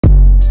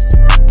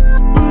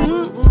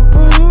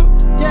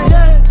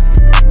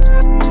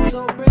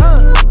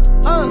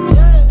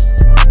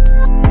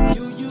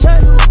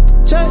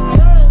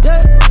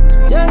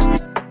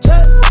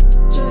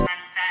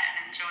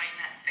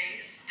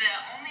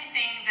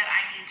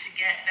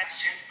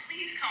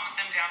comment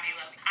them down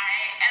below. I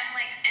am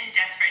like in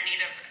desperate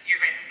need of your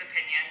guys'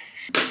 opinions.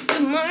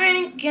 Good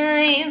morning,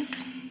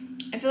 guys.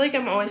 I feel like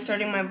I'm always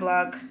starting my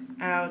vlog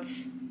out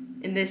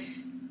at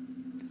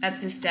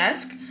this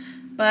desk,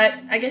 but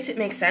I guess it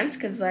makes sense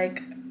because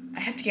like I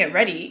have to get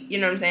ready, you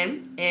know what I'm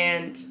saying?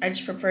 And I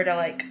just prefer to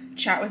like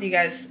chat with you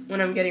guys when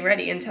I'm getting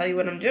ready and tell you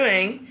what I'm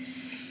doing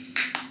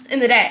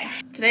in the day.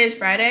 Today is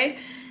Friday,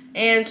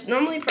 and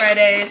normally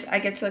Fridays I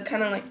get to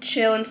kind of like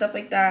chill and stuff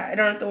like that. I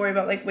don't have to worry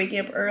about like waking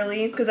up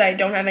early because I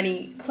don't have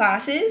any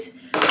classes.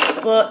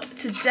 But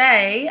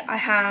today I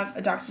have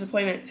a doctor's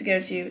appointment to go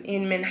to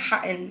in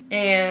Manhattan,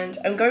 and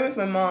I'm going with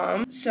my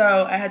mom,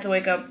 so I had to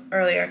wake up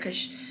earlier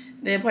because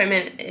the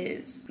appointment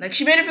is, like,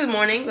 she made it for the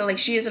morning, but like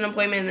she has an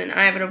appointment and then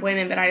I have an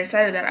appointment, but I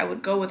decided that I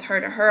would go with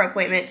her to her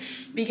appointment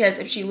because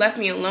if she left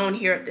me alone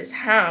here at this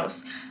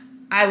house,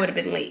 I would have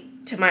been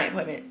late to my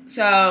appointment.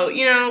 So,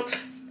 you know,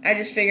 I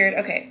just figured,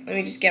 okay, let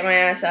me just get my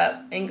ass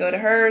up and go to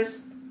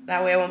hers.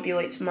 That way I won't be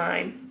late to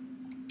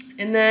mine.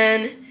 And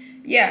then,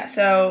 yeah,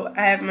 so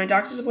I have my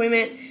doctor's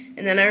appointment,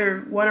 and then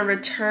I want to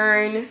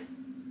return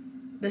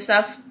the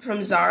stuff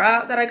from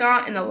Zara that I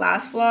got in the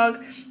last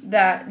vlog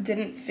that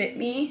didn't fit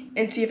me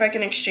and see if I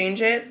can exchange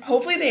it.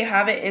 Hopefully they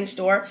have it in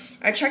store.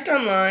 I checked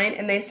online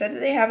and they said that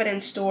they have it in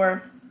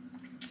store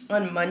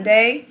on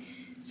Monday.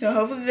 So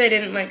hopefully they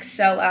didn't like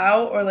sell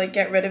out or like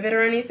get rid of it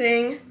or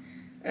anything.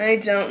 I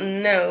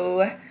don't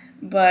know.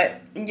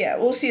 But yeah,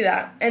 we'll see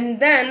that.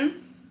 And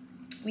then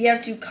we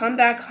have to come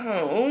back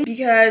home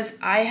because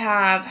I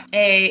have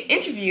a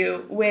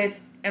interview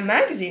with a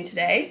magazine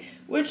today,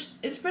 which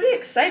is pretty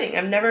exciting.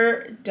 I've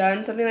never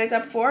done something like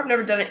that before. I've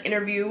never done an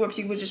interview where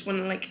people just want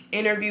to like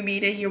interview me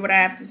to hear what I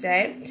have to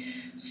say.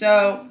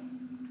 So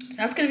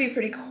that's gonna be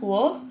pretty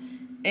cool.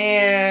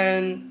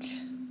 And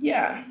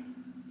yeah,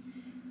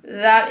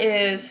 that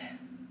is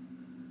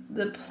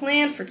the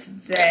plan for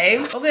today.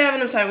 Hopefully I have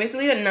enough time. We have to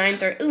leave at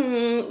 9:30.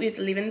 Ooh, we have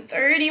to leave in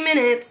 30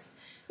 minutes,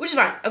 which is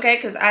fine, okay?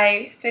 Because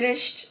I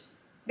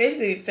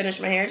basically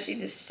finished my hair. She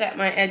just set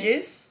my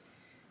edges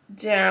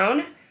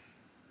down.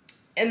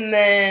 And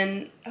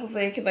then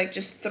hopefully I could like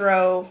just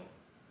throw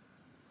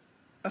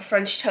a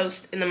French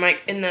toast in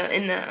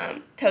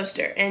the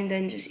toaster and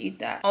then just eat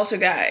that. Also,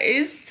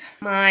 guys,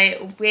 my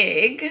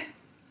wig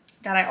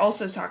that I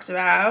also talked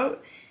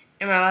about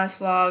in my last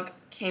vlog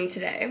came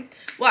today.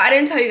 Well, I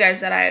didn't tell you guys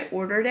that I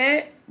ordered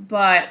it,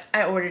 but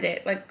I ordered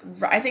it like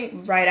I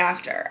think right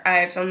after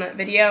I filmed that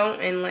video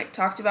and like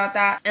talked about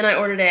that, and I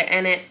ordered it,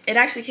 and it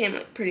actually came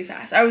like pretty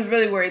fast. I was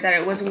really worried that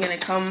it wasn't gonna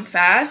come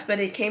fast, but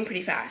it came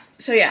pretty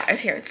fast. So yeah, it's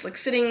here. It's like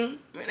sitting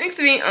right next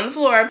to me on the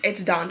floor.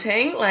 It's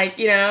daunting, like,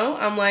 you know,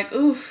 I'm like,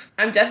 oof.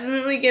 I'm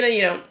definitely gonna,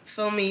 you know,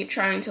 film me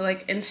trying to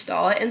like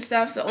install it and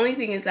stuff. The only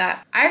thing is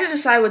that I have to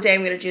decide what day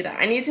I'm gonna do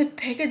that. I need to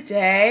pick a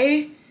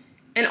day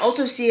and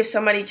also see if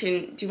somebody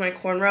can do my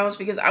cornrows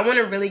because I want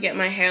to really get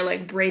my hair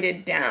like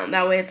braided down.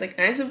 That way it's like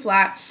nice and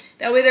flat.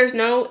 That way there's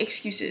no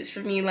excuses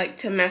for me like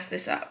to mess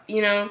this up,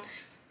 you know?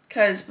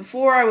 Because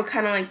before I would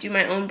kind of like do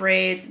my own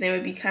braids and they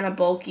would be kind of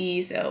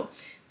bulky, so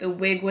the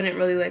wig wouldn't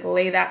really like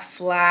lay that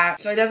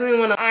flat. So I definitely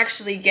want to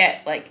actually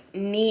get like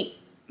neat,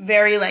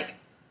 very like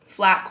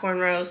flat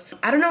cornrows.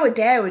 I don't know what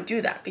day I would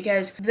do that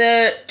because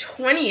the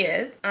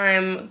 20th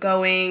I'm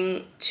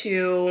going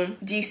to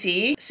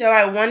DC, so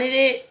I wanted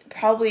it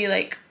probably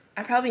like,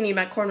 I probably need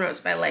my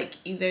cornrows by like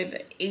either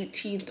the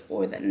 18th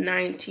or the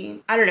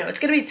 19th. I don't know, it's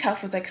gonna be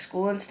tough with like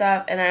school and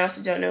stuff, and I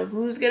also don't know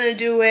who's gonna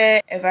do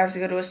it, if I have to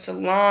go to a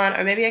salon,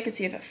 or maybe I could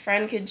see if a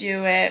friend could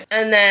do it.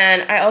 And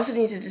then I also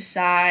need to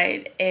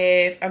decide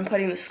if I'm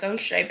putting the skunk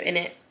stripe in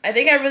it. I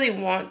think I really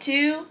want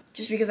to,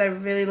 just because I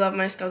really love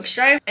my skunk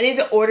stripe. I need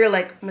to order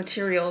like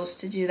materials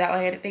to do that.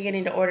 Like I think I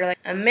need to order like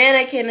a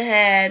mannequin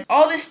head,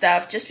 all this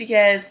stuff, just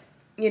because,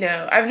 you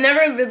know, I've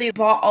never really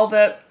bought all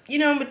the, you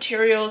know,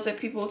 materials that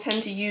people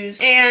tend to use.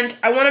 And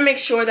I want to make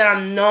sure that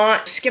I'm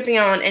not skipping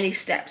out on any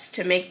steps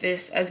to make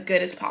this as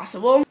good as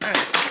possible. All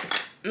right.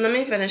 Let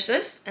me finish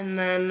this, and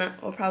then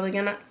we're probably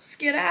gonna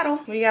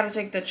skedaddle. We gotta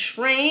take the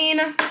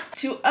train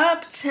to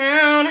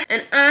Uptown,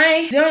 and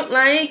I don't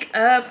like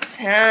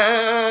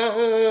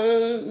Uptown.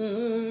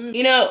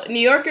 You know, New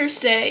Yorkers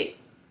say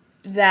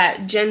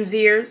that Gen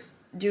Zers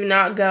do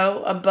not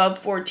go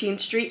above 14th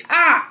Street.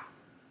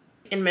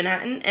 In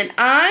Manhattan, and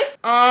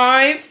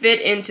I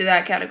fit into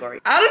that category.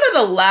 I don't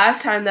know the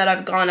last time that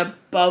I've gone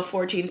above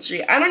 14th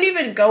Street. I don't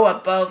even go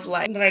above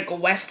like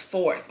West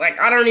 4th. Like,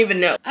 I don't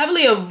even know. I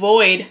heavily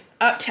avoid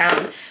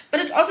Uptown, but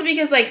it's also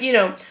because, like, you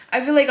know,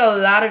 I feel like a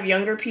lot of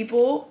younger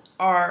people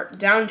are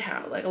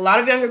downtown. Like, a lot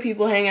of younger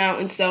people hang out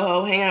in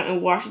Soho, hang out in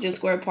Washington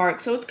Square Park.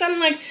 So it's kind of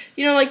like,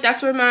 you know, like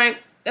that's where my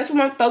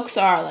folks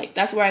are. Like,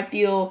 that's where I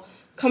feel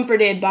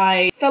comforted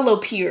by fellow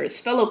peers,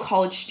 fellow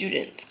college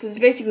students, because it's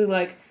basically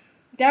like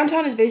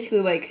downtown is basically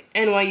like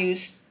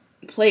NYU's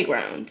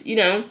playground, you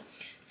know?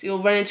 So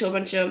you'll run into a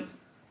bunch of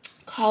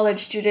college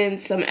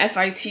students, some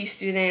FIT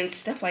students,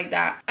 stuff like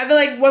that. I feel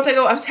like once I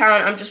go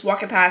uptown, I'm just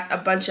walking past a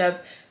bunch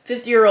of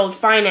 50-year-old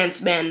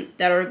finance men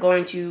that are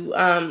going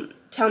to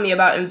tell me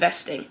about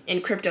investing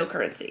in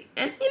cryptocurrency.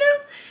 And, you know,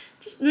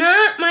 just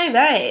not my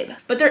vibe.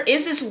 But there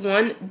is this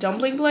one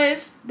dumpling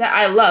place that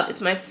I love.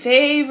 It's my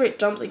favorite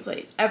dumpling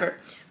place ever.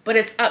 But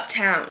it's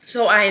uptown,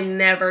 so I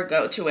never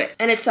go to it.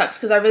 And it sucks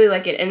because I really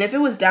like it. And if it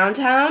was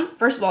downtown,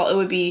 first of all, it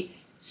would be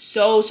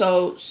so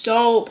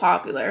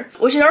popular.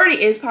 Which it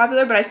already is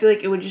popular, but I feel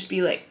like it would just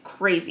be like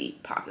crazy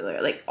popular.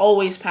 Like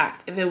always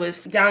packed if it was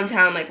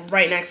downtown, like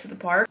right next to the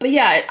park. But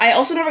yeah, I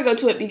also never go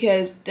to it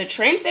because the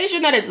train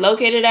station that it's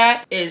located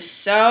at is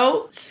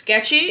so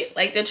sketchy.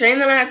 Like the train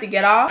that I have to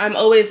get off, I'm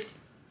always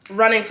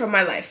running from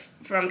my life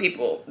from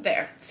people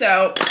there.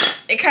 So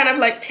it kind of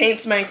like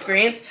taints my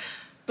experience.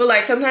 But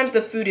like sometimes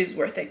the food is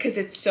worth it because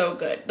it's so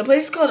good. The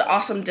place is called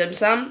Awesome Dim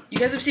Sum. You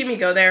guys have seen me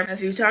go there a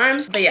few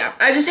times. But yeah,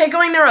 I just hate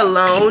going there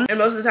alone. And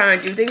most of the time I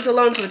do things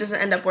alone, so it doesn't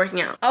end up working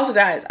out. Also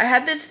guys, I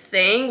had this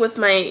thing with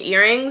my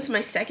earrings,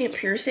 my second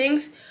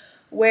piercings,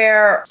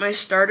 where my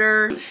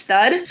starter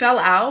stud fell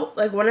out.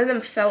 Like one of them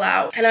fell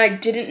out. And I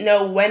didn't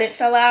know when it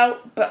fell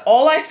out. But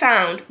all I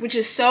found, which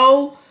is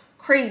so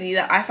crazy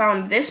that I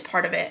found this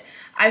part of it,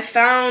 I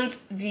found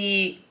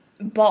the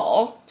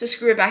ball to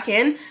screw it back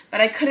in,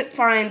 but I couldn't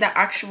find the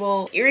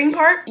actual earring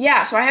part.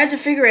 Yeah, so I had to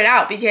figure it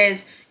out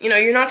because, you know,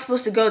 you're not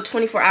supposed to go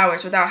 24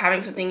 hours without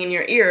having something in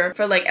your ear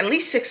for like at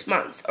least 6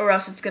 months or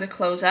else it's gonna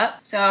close up.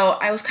 So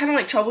I was kind of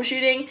like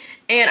troubleshooting,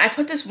 and I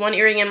put this one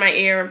earring in my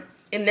ear,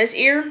 in this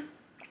ear,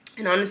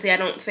 and honestly I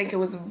don't think it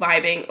was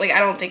vibing. Like I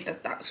don't think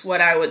that that's what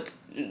I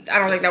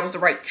don't think that was the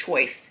right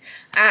choice.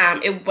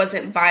 It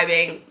wasn't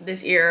vibing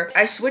this ear.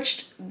 I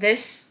switched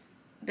this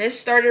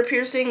starter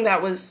piercing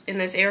that was in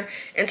this ear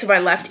into my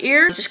left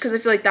ear just because I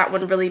feel like that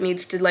one really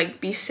needs to like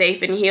be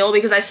safe and heal,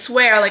 because I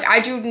swear like I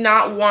do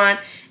not want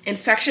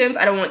infections.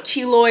 I don't want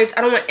keloids.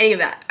 I don't want any of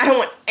that. I don't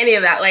want any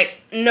of that.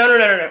 Like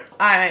no.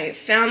 I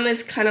found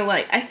this kind of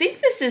like, I think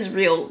this is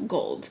real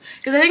gold,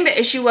 because I think the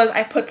issue was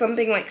I put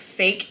something like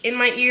fake in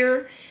my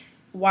ear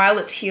while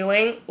it's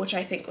healing, which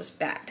I think was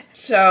bad.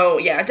 So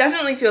yeah, it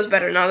definitely feels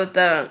better now that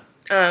the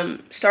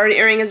starter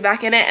earring is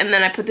back in it, and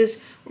then I put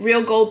this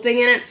real gold thing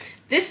in it.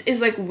 This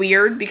is like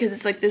weird because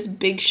it's like this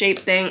big shape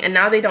thing, and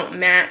now they don't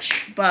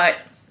match, but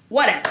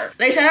whatever.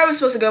 They said I was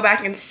supposed to go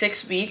back in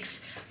 6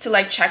 weeks to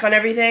like check on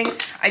everything.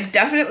 I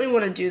definitely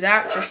want to do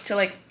that just to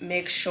like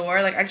make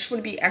sure. Like I just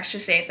want to be extra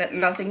safe that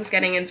nothing's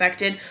getting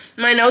infected.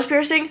 My nose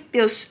piercing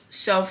feels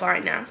so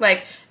fine now.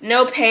 Like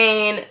no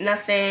pain,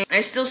 nothing.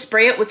 I still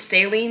spray it with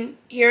saline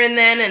here and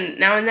then and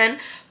now and then,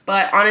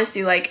 but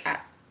honestly like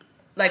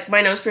my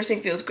nose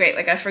piercing feels great.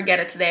 Like I forget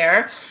it's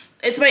there.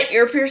 It's my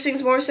ear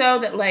piercings more so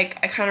that like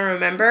I kind of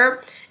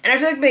remember, and I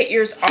feel like my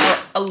ears are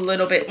a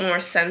little bit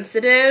more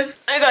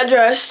sensitive. I got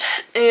dressed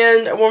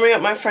and I'm warming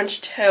up my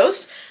French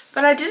toast,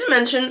 but I didn't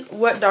mention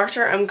what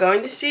doctor I'm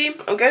going to see.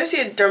 I'm going to see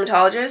a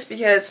dermatologist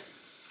because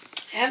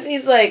I have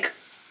these like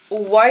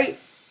white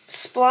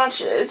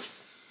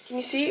splotches. Can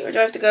you see, or do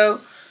I have to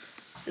go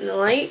in the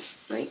light?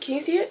 Like, can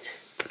you see it?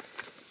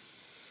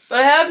 But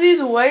I have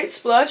these white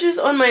splotches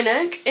on my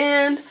neck,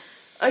 and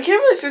I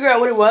can't really figure out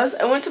what it was.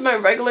 I went to my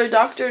regular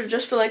doctor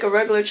just for like a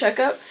regular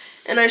checkup,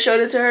 and I showed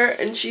it to her,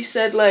 and she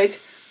said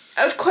like,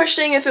 I was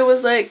questioning if it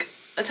was like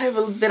a type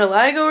of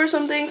vitiligo or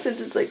something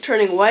since it's like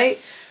turning white,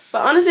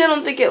 but honestly I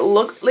don't think it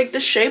looked like, the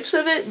shapes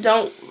of it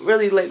don't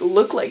really like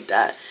look like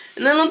that,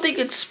 and I don't think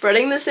it's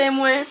spreading the same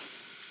way,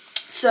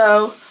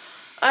 so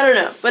I don't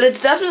know, but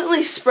it's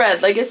definitely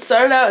spread. Like it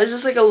started out as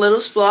just like a little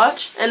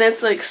splotch, and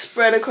it's like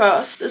spread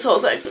across this whole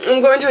thing.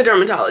 I'm going to a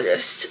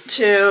dermatologist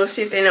to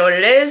see if they know what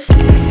it is.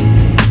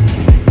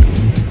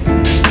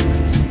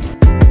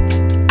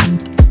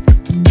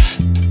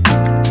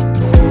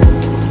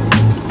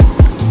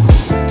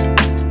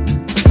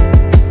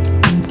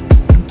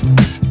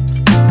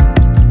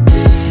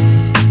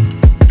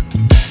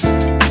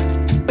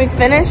 We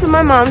finished with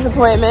my mom's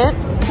appointment,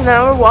 so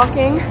now we're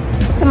walking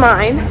to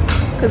mine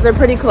because they're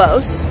pretty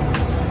close,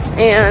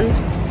 and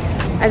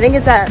I think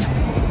it's at,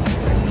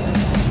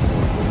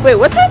 wait,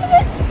 what time is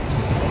it?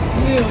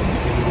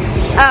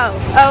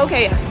 Oh,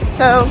 okay, yeah.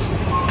 So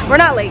we're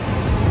not late,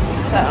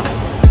 so.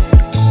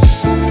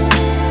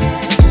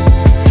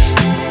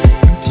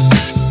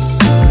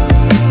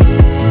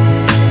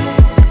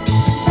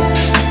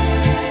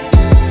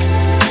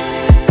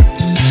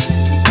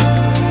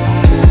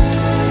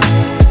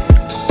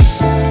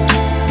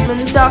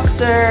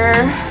 Doctor.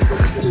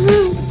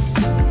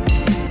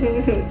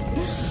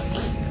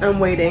 I'm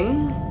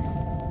waiting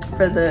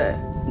for the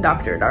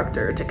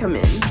doctor to come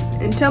in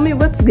and tell me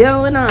what's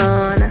going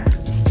on.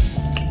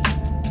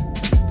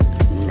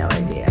 No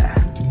idea.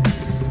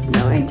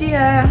 No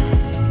idea.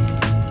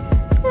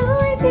 No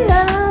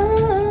idea.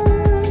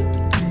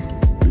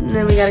 And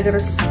then we gotta go to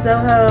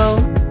Soho.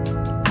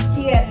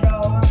 He had it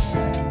all on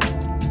there.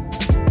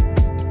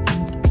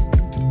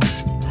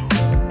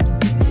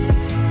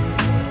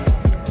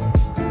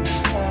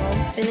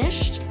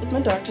 Finished with my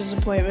doctor's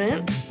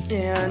appointment,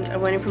 and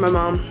I'm waiting for my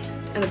mom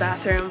in the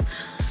bathroom.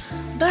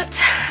 But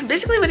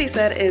basically what he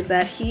said is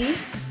that he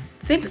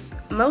thinks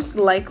most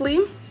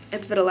likely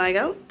it's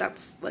vitiligo.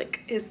 That's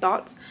like his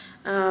thoughts.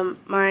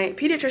 My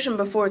pediatrician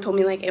before told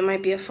me like it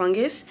might be a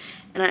fungus,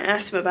 and I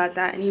asked him about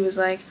that, and he was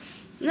like,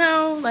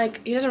 no,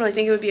 like, he doesn't really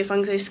think it would be a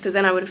fungus because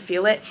then I would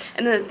feel it.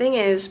 And then the thing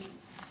is,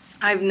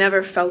 I've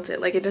never felt it.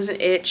 Like, it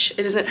doesn't itch,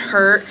 it doesn't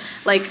hurt.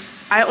 Like,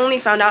 I only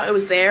found out it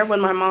was there when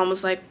my mom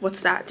was like,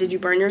 what's that? Did you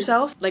burn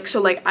yourself? Like,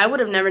 so like, I would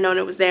have never known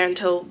it was there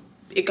until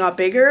it got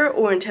bigger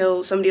or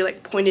until somebody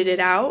like pointed it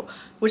out,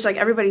 which like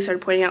everybody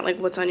started pointing out like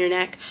what's on your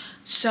neck.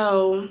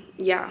 So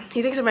yeah,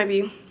 he thinks it might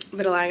be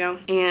vitiligo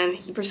and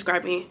he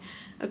prescribed me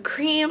a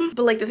cream.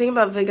 But like the thing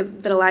about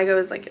vitiligo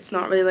is like it's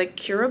not really like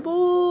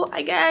curable,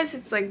 I guess.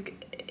 It's like,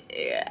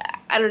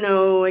 I don't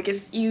know, I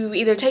guess you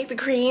either take the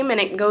cream and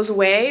it goes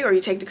away, or you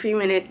take the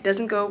cream and it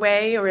doesn't go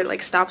away, or it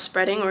like stops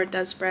spreading, or it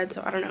does spread,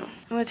 so I don't know.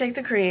 I'm gonna take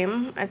the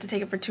cream. I have to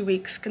take it for 2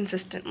 weeks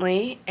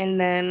consistently, and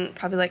then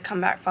probably like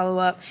come back, follow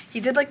up. He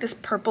did like this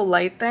purple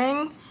light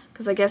thing,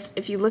 because I guess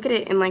if you look at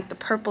it in like the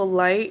purple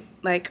light,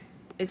 like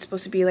it's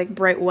supposed to be like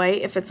bright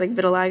white if it's like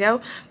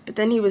vitiligo, but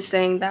then he was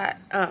saying that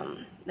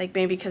like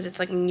maybe because it's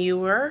like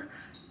newer,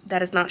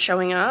 that is not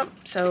showing up.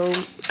 So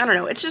I don't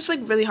know, it's just like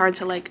really hard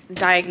to like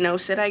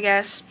diagnose it, I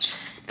guess,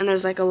 and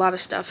there's like a lot of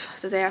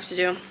stuff that they have to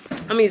do.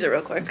 I'm gonna use it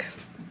real quick.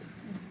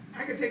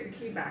 I could take the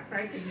key back,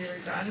 right? Because you were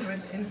done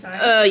with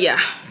inside. Yeah,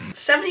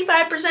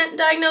 75%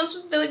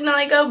 diagnosed with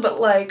vitiligo, but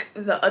like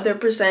the other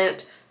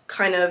percent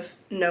kind of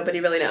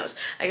nobody really knows.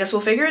 I guess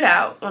we'll figure it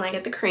out when I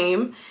get the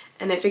cream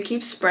and if it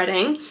keeps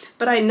spreading.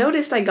 But I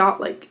noticed I got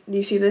like, do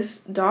you see this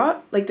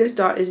dot? Like this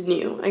dot is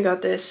new. I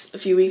got this a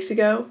few weeks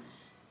ago.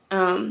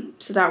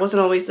 So that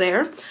wasn't always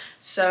there.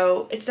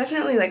 So it's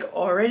definitely like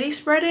already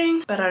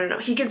spreading, but I don't know.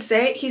 He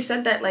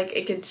said that like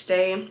it could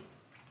stay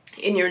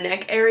in your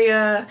neck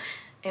area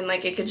and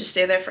like it could just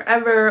stay there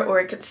forever, or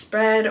it could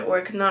spread, or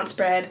it could not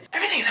spread.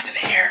 Everything's up in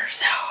the air,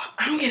 so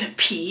I'm gonna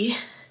pee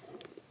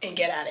and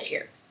get out of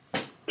here.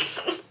 I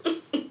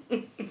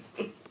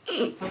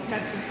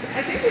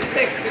think it's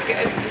 6.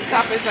 The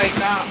stop is like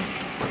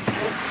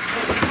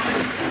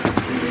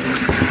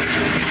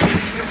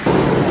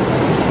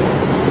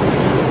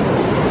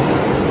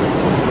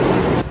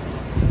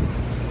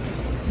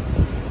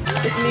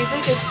This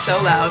music is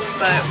so loud,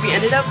 but we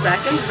ended up back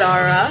in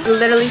Zara. It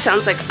literally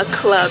sounds like a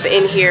club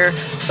in here,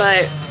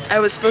 but I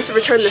was supposed to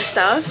return the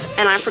stuff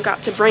and I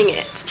forgot to bring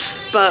it.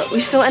 But we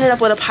still ended up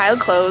with a pile of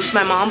clothes.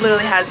 My mom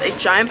literally has a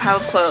giant pile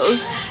of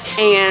clothes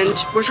and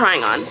we're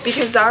trying on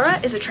because Zara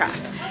is a trap.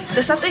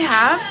 The stuff they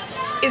have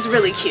is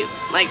really cute,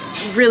 like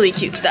really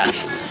cute stuff.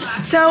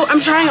 So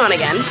I'm trying on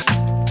again.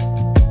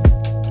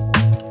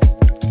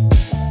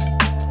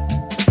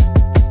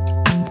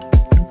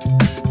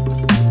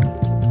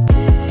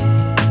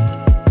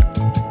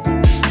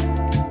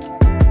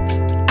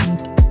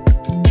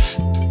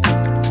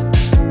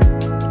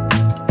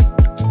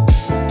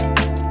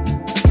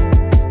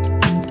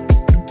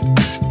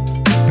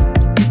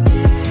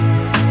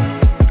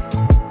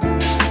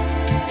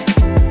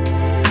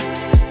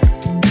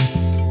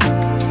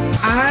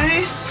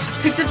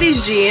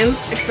 These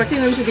jeans,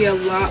 expecting them to be a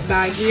lot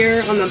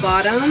baggier on the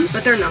bottom,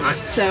 but they're not,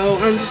 so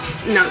I'm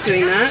just not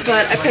doing that.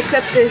 But I picked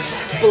up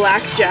this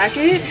black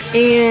jacket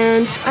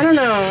and I don't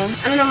know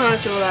how I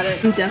feel about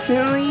it. I'm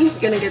definitely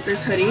gonna get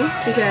this hoodie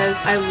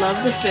because I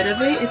love the fit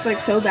of it. It's like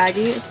so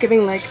baggy. It's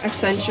giving like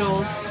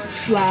essentials /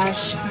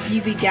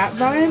 Yeezy Gap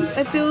vibes,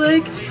 I feel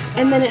like.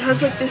 And then it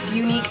has like this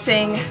unique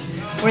thing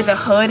where the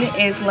hood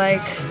is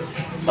like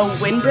a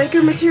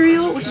windbreaker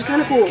material, which is kind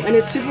of cool, and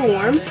it's super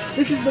warm.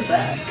 This is the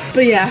back.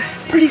 But yeah,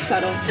 pretty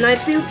subtle. And I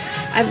feel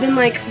I've been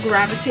like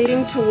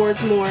gravitating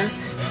towards more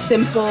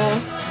simple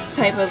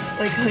type of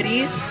like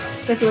hoodies.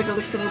 So I feel like it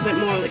looks a little bit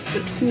more like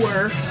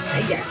couture,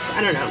 I guess.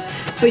 I don't know.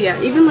 But yeah,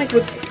 even like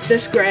with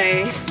this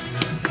gray.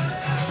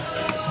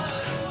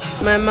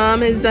 My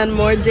mom has done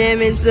more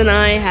damage than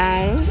I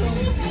have.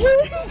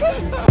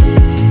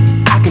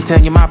 I can tell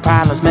you my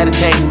problems,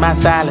 meditating my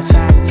silence.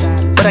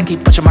 But I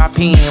keep pushing my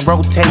pen,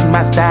 rotating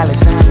my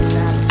stylus.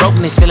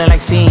 Brokenness feeling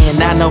like sin,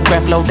 now no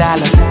breath, low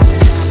dollar.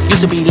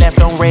 Used to be left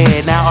on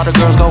red, now all the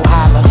girls go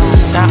holler.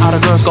 Now all the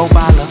girls go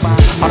follow,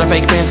 all the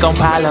fake fans gon'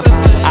 pile up.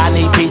 I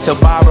need peace to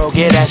borrow,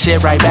 get that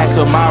shit right back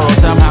tomorrow.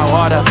 Somehow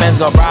all the fans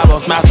go bravo,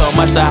 smile so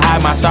much to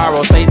hide my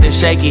sorrows. Faith is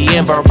shaky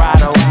in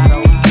vibrato.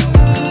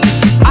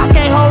 I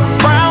can't hold a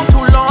frown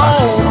too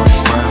long,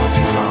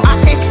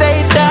 I can't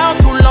stay down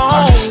too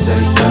long.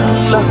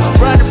 Look,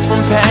 running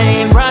from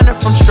pain, running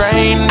from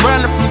strain,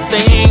 running from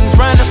things,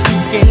 running from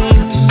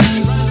schemes.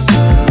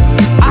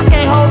 I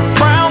can't hold a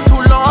frown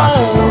too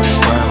long,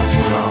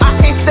 I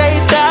can't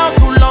stay down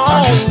too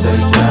long.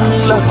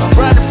 Look,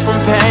 running from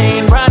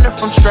pain, running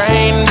from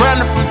strain,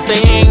 running from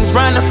things,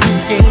 running from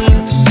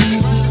schemes.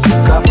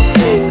 Couple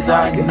things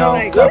I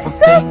know, couple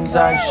things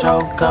I show,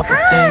 couple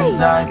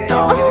things I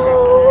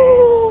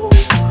don't.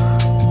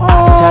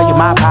 I can tell you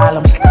my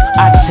problems,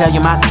 I can tell you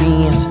my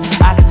sins,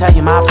 I can tell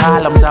you my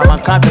problems. I'm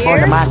uncomfortable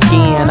in my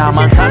skin, I'm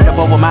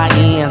uncomfortable with my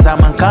ends,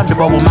 I'm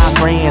uncomfortable with my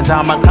friends,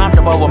 I'm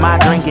uncomfortable with my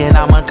drinking,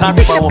 I'm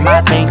uncomfortable with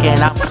my thinking.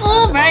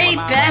 Alright,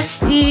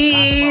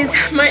 besties.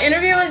 My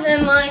interview is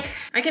in like,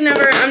 I'm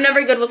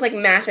never good with like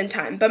math and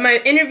time, but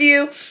my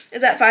interview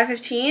is at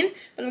 5:15,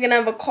 but I'm gonna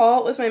have a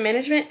call with my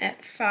management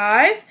at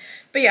 5.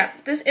 But yeah,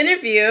 this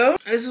interview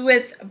is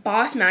with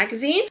Boss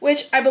Magazine,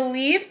 which I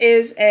believe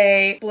is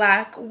a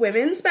Black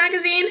women's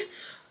magazine.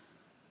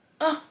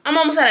 Oh, I'm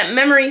almost out of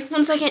memory.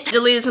 1 second.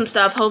 Deleted some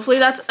stuff. Hopefully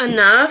that's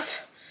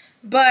enough.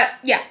 But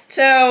yeah,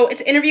 so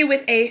it's an interview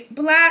with a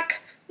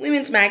Black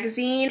women's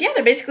magazine. Yeah,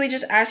 they're basically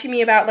just asking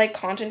me about like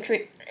content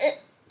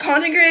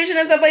creation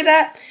and stuff like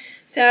that.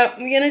 So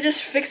I'm gonna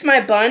just fix my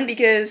bun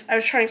because I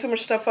was trying so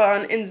much stuff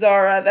on in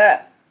Zara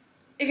that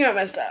it got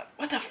messed up.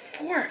 What the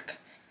fork?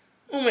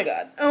 Oh my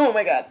god. Oh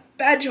my god.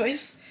 Bad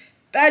choice.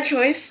 Bad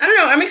choice. I don't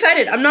know. I'm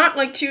excited. I'm not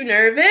like too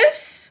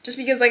nervous just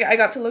because like I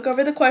got to look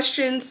over the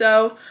questions.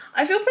 So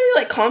I feel pretty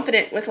like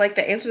confident with like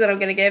the answers that I'm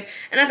gonna give.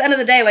 And at the end of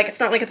the day, like it's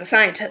not like it's a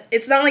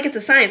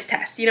science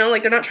test, you know?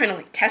 Like they're not trying to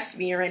like test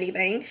me or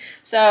anything.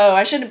 So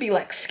I shouldn't be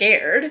like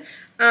scared.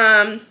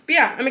 But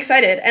yeah, I'm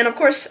excited. And of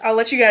course, I'll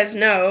let you guys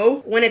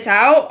know when it's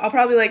out. I'll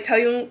probably like tell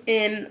you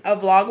in a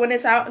vlog when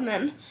it's out, and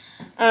then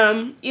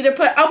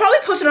I'll probably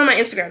post it on my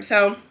Instagram.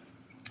 So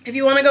if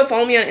you want to go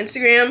follow me on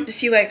Instagram to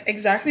see like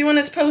exactly when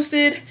it's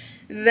posted,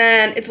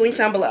 then it's linked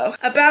down below.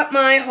 About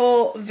my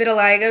whole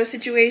vitiligo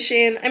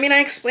situation, I mean, I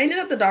explained it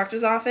at the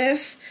doctor's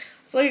office.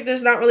 I feel like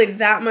there's not really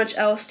that much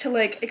else to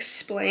like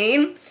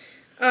explain.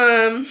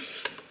 But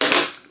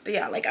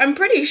yeah, like I'm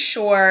pretty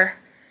sure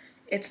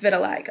it's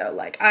vitiligo.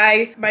 Like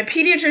my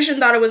pediatrician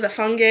thought it was a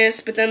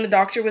fungus, but then the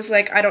doctor was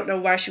like, I don't know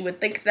why she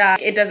would think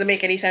that. It doesn't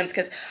make any sense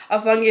because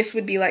a fungus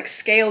would be like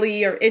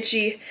scaly or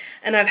itchy,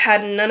 and I've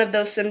had none of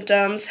those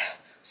symptoms.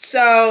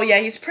 So yeah,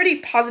 he's pretty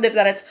positive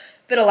that it's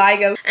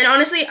vitiligo. And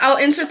honestly, I'll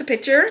insert the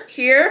picture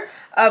here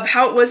of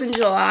how it was in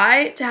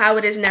July to how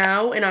it is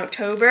now in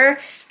October.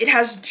 It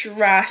has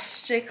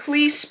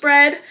drastically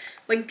spread,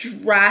 like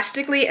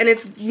drastically, and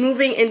it's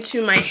moving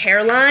into my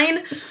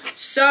hairline.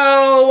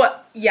 So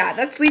yeah,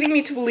 that's leading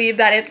me to believe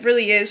that it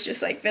really is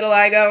just like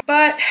vitiligo.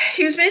 But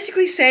he was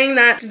basically saying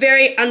that it's a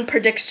very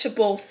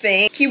unpredictable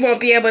thing. He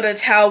won't be able to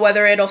tell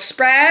whether it'll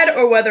spread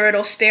or whether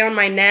it'll stay on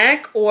my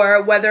neck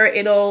or whether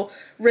it'll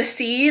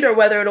recede or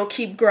whether it'll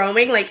keep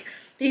growing. Like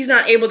he's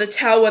not able to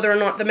tell whether or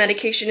not the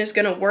medication is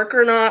gonna work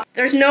or not.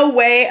 There's no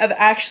way of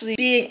actually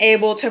being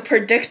able to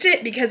predict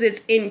it because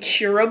it's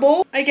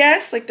incurable, I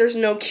guess. Like there's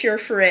no cure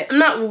for it. I'm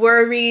not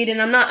worried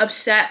and I'm not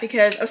upset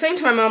because I was saying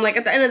to my mom, like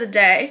at the end of the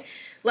day,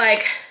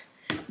 like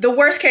the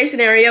worst case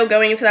scenario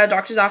going into that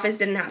doctor's office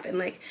didn't happen.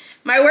 Like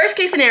my worst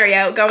case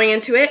scenario going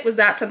into it was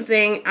that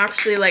something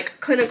actually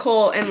like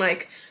clinical and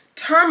like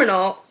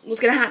terminal was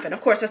gonna happen.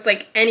 Of course, that's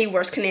like any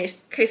worst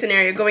case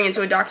scenario going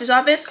into a doctor's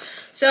office.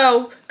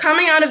 So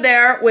coming out of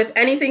there with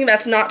anything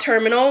that's not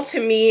terminal to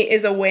me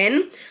is a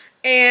win.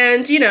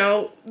 And you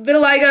know,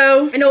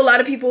 vitiligo, I know a lot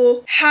of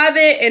people have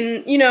it,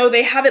 and you know,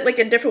 they have it like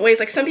in different ways.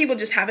 Like some people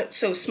just have it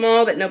so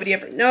small that nobody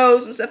ever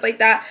knows and stuff like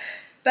that.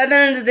 But at the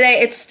end of the day,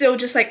 it's still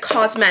just like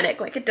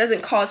cosmetic. Like it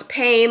doesn't cause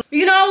pain.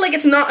 You know, like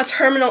it's not a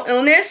terminal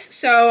illness.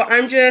 So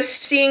I'm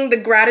just seeing the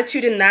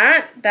gratitude in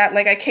that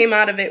like I came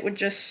out of it with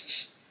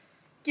just,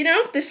 you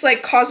know, this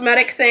like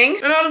cosmetic thing.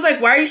 And I was like,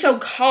 why are you so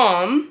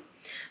calm?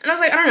 And I was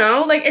like, I don't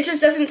know, like it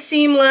just doesn't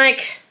seem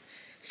like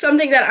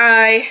something that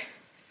I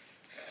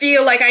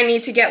feel like I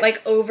need to get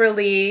like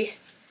overly,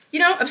 you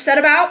know, upset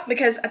about,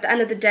 because at the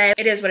end of the day,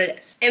 it is what it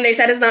is. And they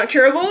said it's not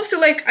curable, so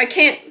like I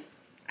can't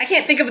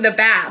think of the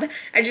bad.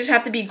 I just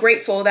have to be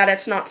grateful that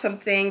it's not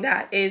something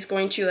that is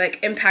going to like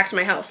impact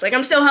my health. Like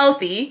I'm still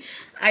healthy,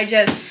 I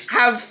just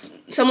have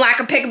some lack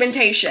of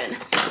pigmentation.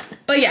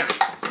 But yeah.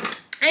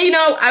 And you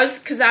know, I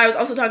was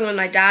also talking with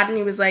my dad, and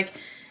he was like,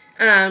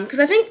 because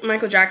I think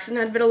Michael Jackson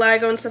had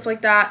vitiligo and stuff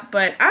like that,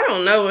 but I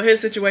don't know what his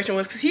situation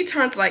was, because he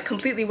turned like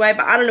completely white,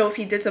 but I don't know if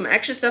he did some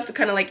extra stuff to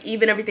kind of like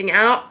even everything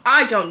out.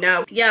 I don't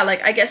know. Yeah,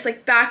 like I guess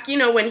like back, you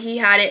know, when he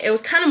had it, it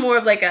was kind of more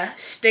of like a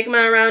stigma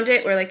around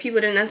it, where like people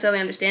didn't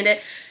necessarily understand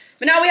it.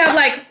 But now we have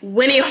like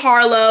Winnie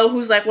Harlow,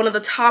 who's like one of the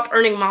top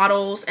earning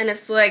models, and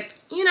it's like,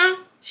 you know,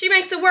 she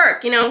makes it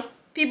work, you know.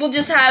 People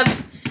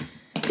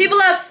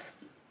have,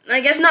 I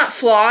guess not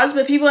flaws,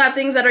 but people have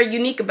things that are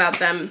unique about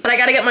them. But I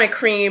gotta get my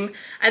cream.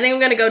 I think I'm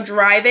gonna go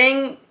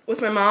driving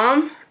with my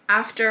mom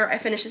after I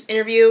finish this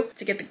interview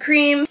to get the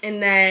cream,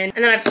 and then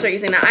I have to start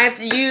using that. I have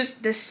to use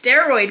the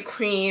steroid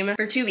cream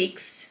for 2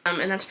 weeks,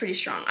 and that's pretty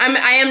strong. I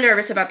am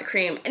nervous about the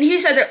cream. And he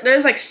said that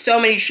there's like so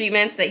many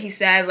treatments that he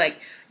said like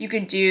you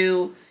could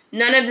do.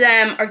 None of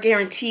them are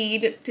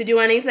guaranteed to do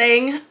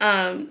anything.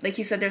 Like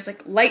he said, there's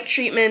like light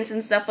treatments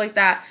and stuff like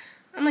that.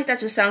 I'm like, that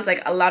just sounds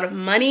like a lot of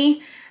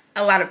money,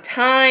 a lot of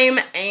time,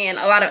 and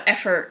a lot of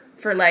effort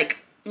for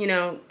like, you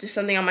know, just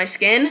something on my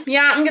skin.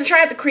 Yeah, I'm gonna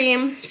try out the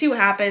cream, see what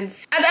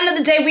happens. At the end of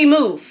the day, we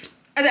move.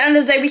 At the end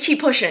of the day, we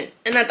keep pushing.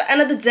 And at the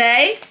end of the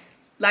day,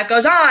 life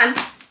goes on.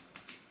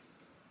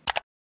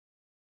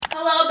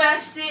 Hello,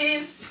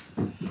 besties.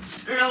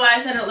 I don't know why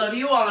I said hello to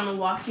you while I'm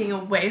walking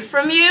away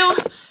from you,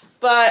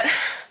 but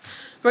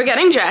we're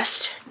getting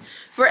dressed.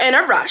 We're in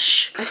a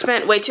rush. I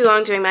spent way too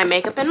long doing my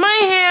makeup and my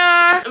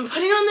hair. I'm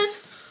putting on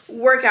this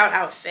workout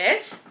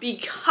outfit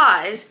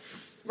because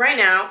right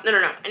now,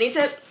 no, I need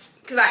to,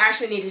 because I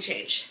actually need to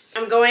change.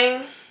 I'm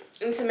going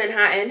into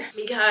Manhattan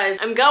because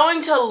I'm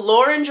going to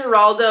Lauren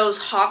Giraldo's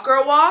Hot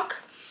Girl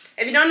Walk.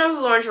 If you don't know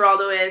who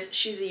𝐁𝐮𝐬𝐢𝐧𝐤𝐬 is,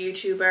 she's a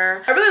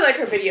YouTuber. I really like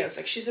her videos.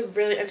 Like, she's a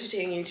really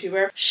entertaining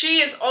YouTuber.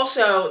 She is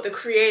also the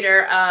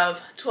creator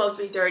of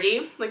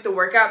 12-3-30, like the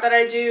workout that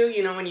I do,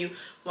 you know, when you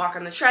walk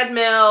on the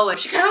treadmill. Like,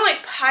 she kind of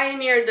like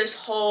pioneered this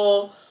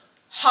whole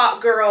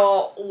hot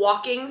girl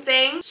walking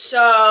thing.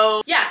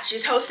 So yeah,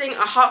 she's hosting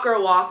a hot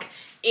girl walk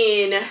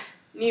in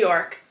New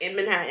York, in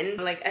Manhattan,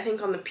 like I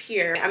think on the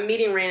pier. I'm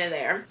meeting Raina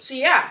there. So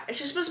yeah, it's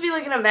just supposed to be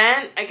like an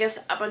event. I guess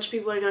a bunch of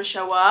people are gonna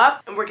show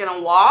up and we're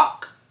gonna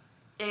walk,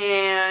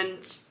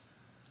 and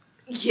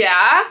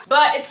yeah,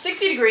 but it's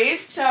 60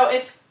 degrees, so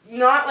it's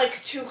not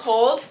like too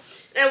cold.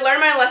 And I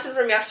learned my lesson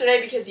from yesterday,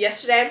 because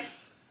yesterday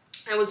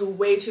I was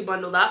way too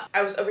bundled up.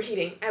 I was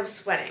overheating, I was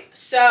sweating.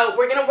 So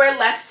we're gonna wear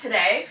less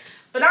today,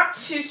 but not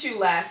too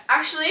less.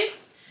 Actually,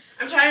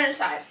 I'm trying to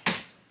decide.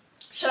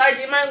 Should I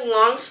do my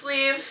long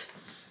sleeve?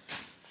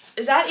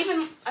 Is that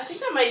even, I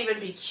think that might even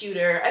be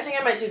cuter. I think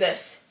I might do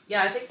this.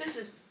 Yeah, I think this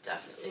is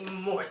definitely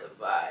more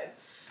the vibe.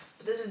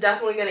 But this is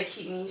definitely gonna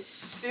keep me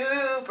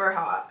super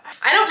hot.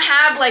 I don't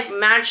have like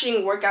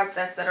matching workout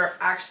sets that are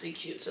actually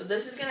cute, so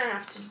this is gonna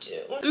have to do.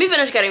 Let me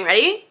finish getting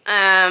ready,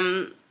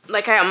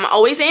 like I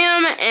always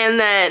am, and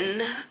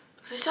then,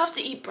 because I still have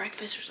to eat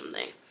breakfast or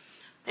something.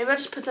 Maybe I'll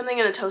just put something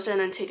in a toaster and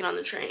then take it on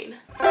the train.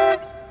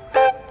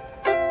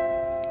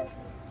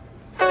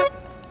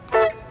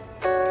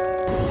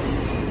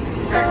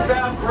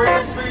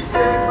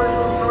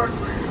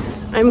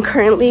 I'm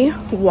currently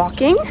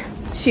walking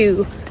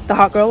to the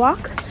hot girl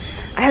walk.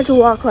 I had to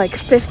walk like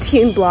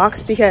 15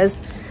 blocks because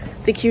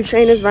the Q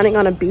train is running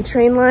on a B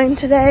train line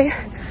today.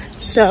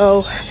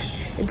 So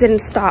it didn't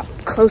stop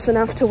close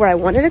enough to where I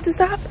wanted it to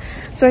stop.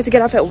 So I had to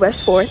get off at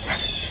West 4th.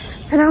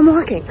 And I'm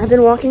walking. I've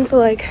been walking for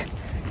like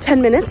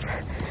 10 minutes.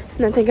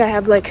 And I think I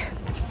have like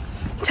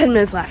 10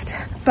 minutes left.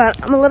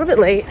 But I'm a little bit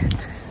late.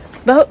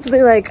 But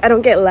hopefully like I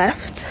don't get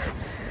left.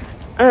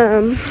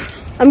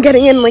 I'm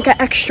getting in like an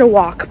extra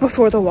walk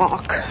before the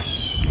walk.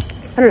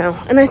 I don't know.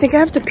 And I think I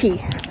have to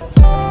pee.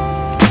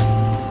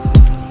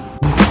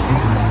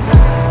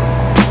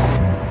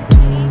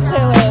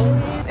 Hello.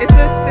 It's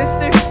a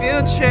sister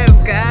field trip,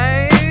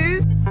 guys.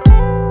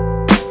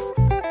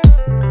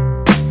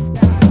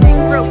 It's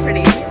real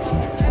pretty.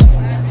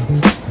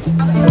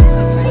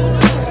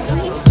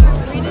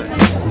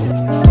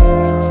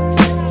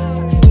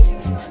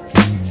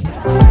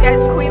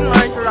 Guys,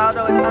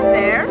 𝐁𝐮𝐬𝐢𝐧𝐤𝐬 is up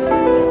there.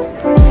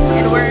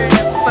 And we're in a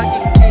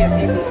fucking sea of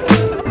people.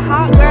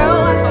 Hot girl,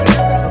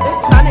 the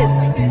sun is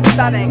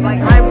stunning.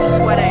 Like, I'm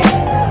sweating.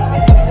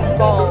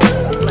 Balls.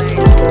 Like,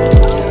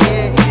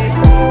 yeah.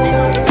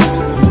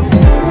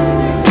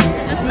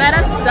 Just met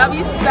a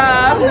subby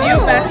sub, new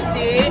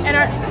bestie. And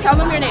tell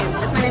them your name.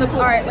 It's my name is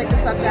Art, like the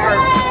subject. Art.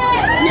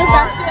 New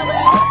bestie.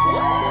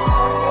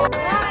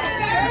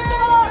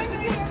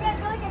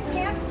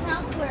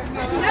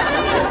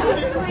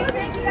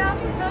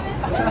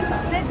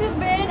 This has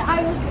been,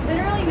 I was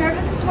literally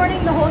nervous this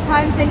morning the whole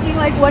time, thinking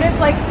like, what if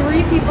like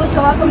 3 people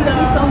show up? I'm gonna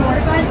be so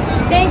mortified.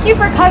 Thank you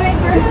for coming,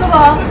 first of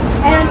all.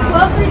 And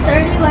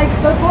 12-3-30, like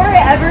before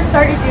I ever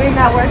started doing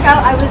that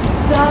workout, I was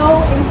so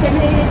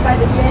intimidated by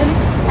the gym.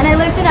 And I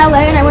lived in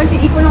LA and I went to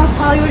𝐒𝐴𝐴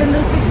Hollywood, and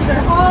those bitches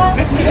are hot.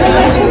 Like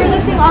they were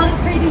lifting all this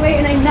crazy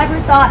weight, and I never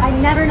thought I'd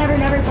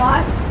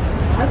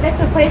get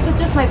to a place with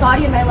just my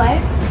body and my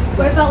life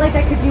where I felt like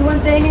I could do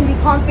one thing and be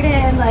confident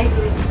and like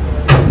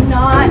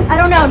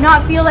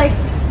not feel like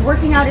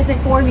working out isn't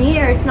for me,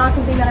 or it's not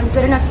something that I'm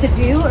good enough to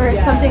do, or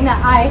it's something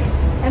that I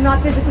am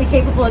not physically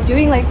capable of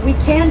doing. Like, we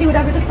can do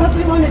whatever the fuck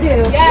we want to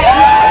do.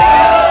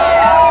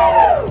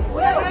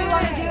 Whatever we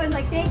want to do. And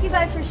like, thank you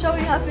guys for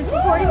showing up and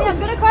supporting me. I'm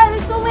gonna cry,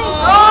 it's so late.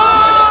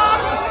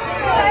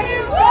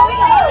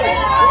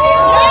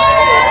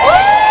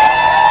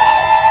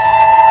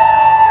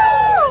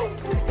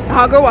 The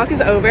hot girl walk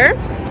is over.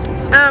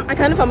 I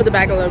kind of fumbled the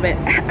bag a little bit.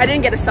 I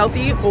didn't get a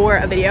selfie or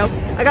a video.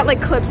 I got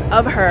like clips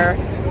of her,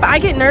 but I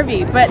get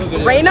nervy. But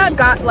Raina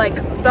got like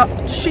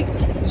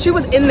she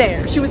was in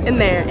there. She was in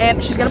there,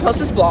 and she's gonna post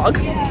this vlog.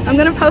 I'm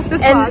gonna post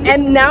this vlog,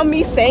 and now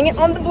me saying it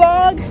on the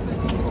vlog,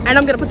 and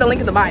I'm gonna put the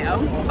link in the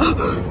bio.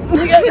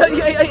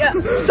 yeah.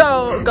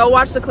 So go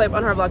watch the clip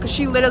on her vlog, because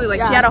she literally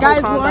like she had a whole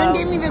combo. Lauren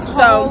gave me this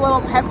whole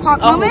little pep talk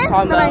moment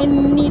that I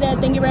needed.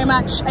 Thank you very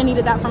much. I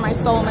needed that for my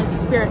soul and my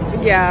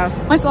spirits. Yeah.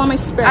 My soul and my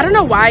spirits. I don't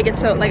know why I get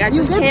so like I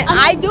just can't.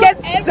 I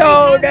get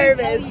so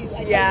nervous.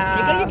 Yeah.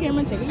 Take out your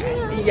camera. Take out your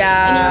camera.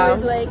 Yeah. And you're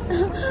always like,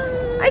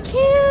 I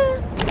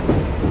can't.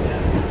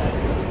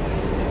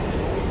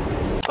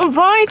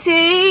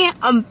 Alrighty,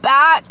 I'm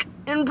back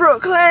in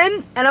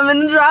Brooklyn and I'm in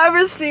the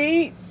driver's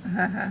seat.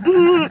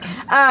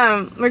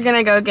 We're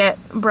gonna go get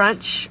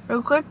brunch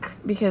real quick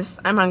because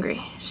I'm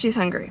hungry. She's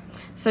hungry.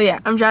 So yeah,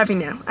 I'm driving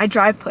now. I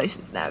drive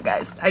places now,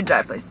 guys. I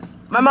drive places.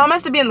 My mom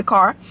has to be in the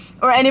car,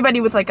 or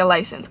anybody with like a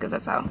license, because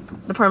that's how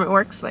the permit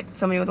works. Like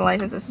somebody with a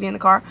license has to be in the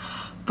car.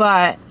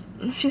 But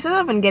she says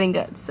I've been getting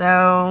good,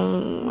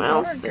 so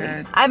we'll see.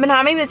 Good. I've been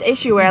having this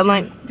issue where I'm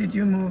like, did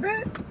you move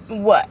it?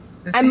 What?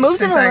 I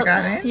moved it a little.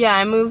 Yeah,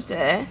 I moved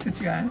it. Since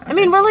you got it. Okay. I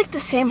mean, we're like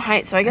the same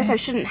height, so I guess I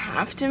shouldn't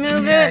have to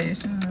move it. Yeah, you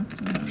shouldn't have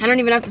to. I don't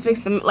even have to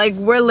fix them. Like,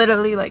 we're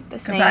literally like the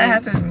same. Because I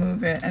had to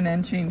move it and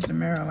then change the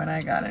mirror when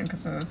I got in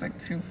because it was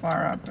like too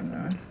far up. And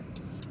I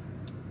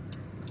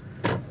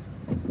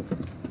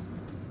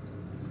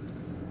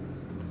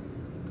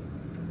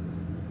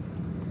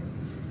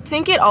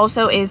think it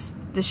also is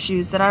the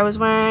shoes that I was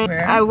wearing.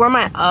 Where? I wore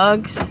my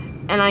Uggs,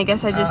 and I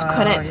guess I just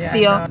couldn't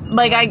feel.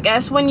 Like, I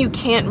guess when you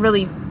can't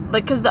really,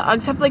 like, because the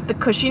Uggs have like the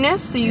cushiness,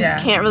 so you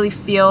can't really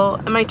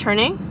feel. Am I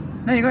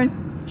turning? No, you're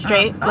going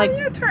straight. Oh, like,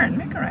 yeah, turn.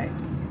 Make a right.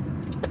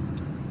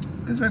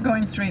 Because we're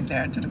going straight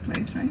there to the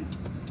place, right?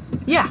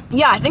 Yeah,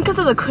 I think because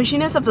of the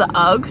cushiness of the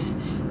Uggs,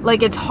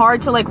 like, it's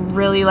hard to like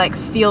really like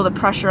feel the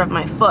pressure of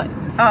my foot.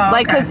 Oh,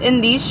 like, because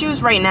in these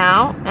shoes right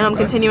now, and I'm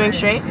continuing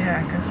straight.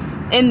 Yeah,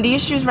 in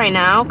these shoes right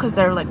now, because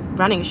they're like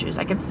running shoes,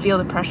 I can feel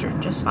the pressure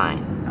just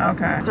fine.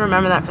 Okay. I have to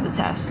remember that for the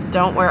test.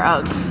 Don't wear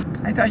Uggs.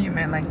 I thought you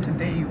meant like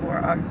today you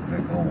wore Uggs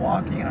to go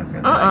walking. I was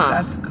gonna be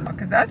like, that's cool.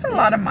 Because that's a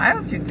lot of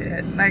miles you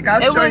did. Like,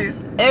 I'll show you.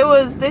 It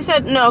was, they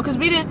said, no, because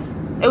we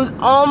didn't, it was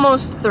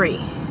almost 3.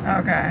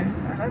 Okay.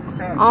 That's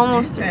still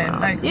almost decent. 3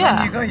 miles. Like,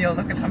 when you go, you'll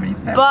look at how many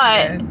steps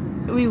but you did.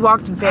 We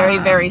walked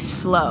very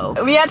slow.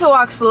 We had to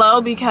walk slow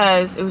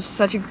because it was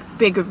such a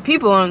big group of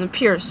people and the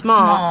pier is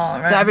small.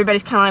 Right. So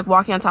everybody's kind of like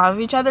walking on top of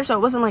each other. So it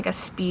wasn't like a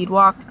speed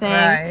walk thing.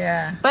 Right,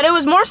 yeah. But it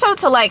was more so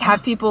to like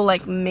have people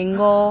like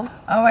mingle.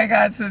 Oh my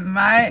God! So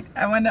I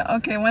wonder.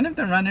 Okay, one of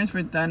the runners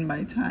were done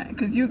by time.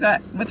 Because you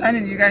got. What time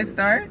did you guys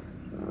start?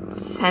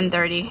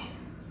 10:30.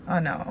 Oh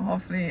no!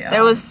 Hopefully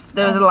there was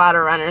a lot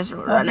of runners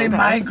running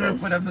past my group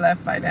us. would have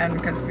left by then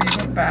because we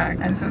went back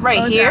and so right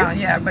slow here. Down.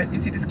 Yeah, but you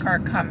see this car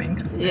coming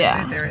because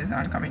there is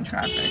oncoming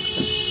traffic.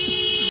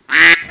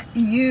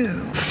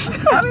 You.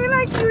 I mean,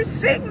 like, you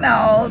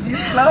signaled, you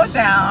slowed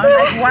down.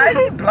 Like, why is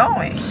he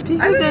blowing?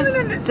 People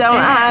just don't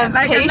have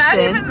patience. Not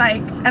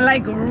even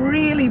like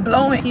really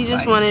blowing. He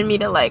just wanted me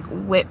to like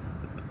whip.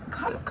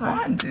 Come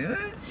on, dude.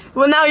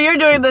 Well, now you're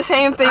doing the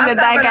same thing that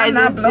guy I'm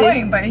just not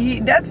blowing, did.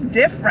 But that's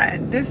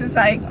different. This is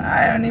like,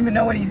 I don't even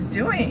know what he's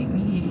doing.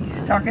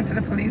 He's talking to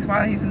the police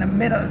while he's in the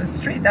middle of the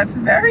street. That's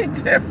very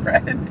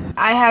different.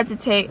 I had to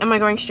take, am I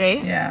going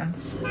straight? Yeah.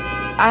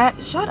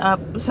 Shut up.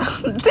 See,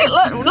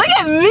 look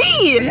at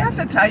me! You have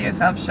to tell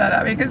yourself shut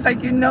up because,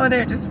 like, you know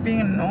they're just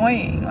being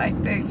annoying.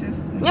 Like, they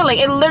just... Yeah, like,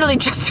 it literally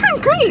just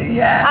turned green.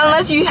 Yeah.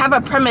 Unless you have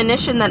a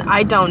premonition that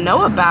I don't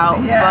know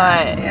about. Yeah,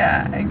 but...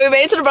 Yeah. We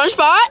made it to the brunch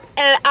spot,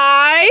 and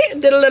I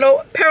did a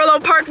little parallel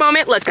park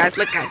moment. Look, guys.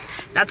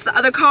 That's the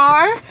other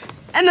car.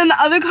 And then the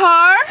other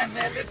car. And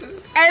then this is...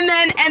 And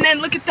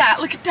then look at that.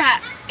 Look at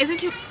that. Is it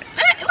too...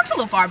 It looks a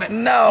little far, but...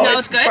 No,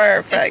 it's good.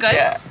 Perfect. It's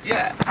good.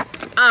 Yeah.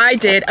 I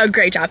did a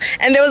great job.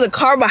 And there was a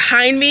car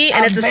behind me,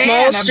 and it's a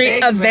small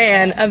street, a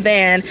van.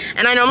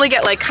 And I normally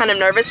get like kind of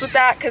nervous with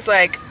that because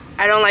like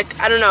I don't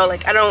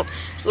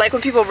like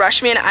when people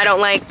rush me, and I don't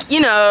like,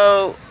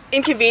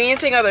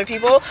 inconveniencing other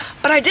people.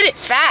 But I did it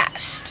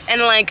fast,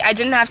 and like I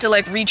didn't have to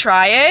like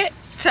retry it.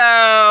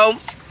 So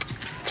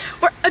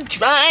we're a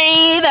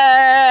driver.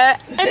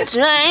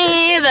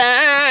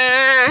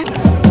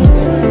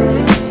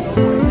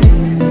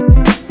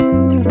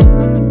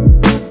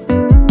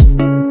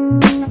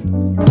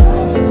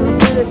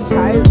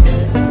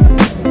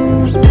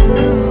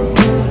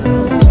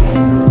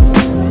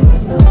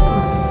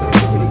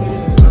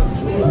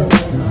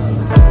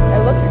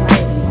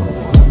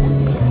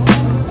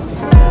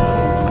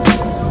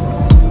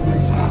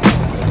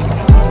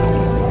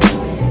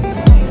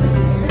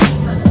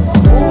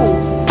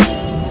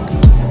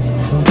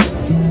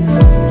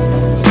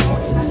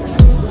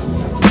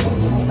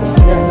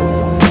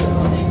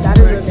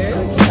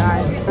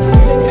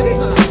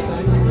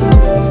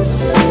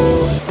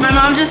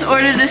 Just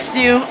ordered this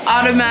new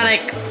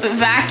automatic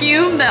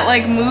vacuum that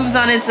like moves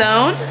on its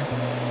own,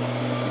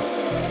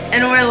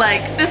 and we're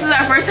like, this is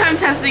our first time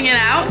testing it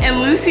out, and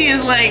Lucy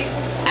is like,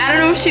 I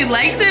don't know if she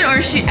likes it or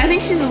I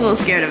think she's a little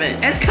scared of it.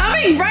 It's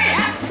coming right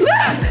at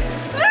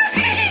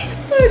Lucy!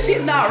 Oh,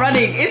 she's not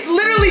running. It's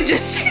literally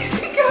just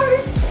chasing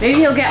her. Maybe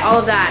he'll get all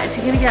of that. Is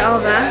he gonna get all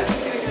of that?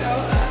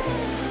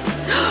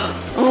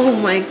 Oh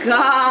my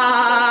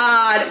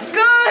God!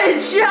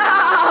 Good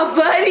job,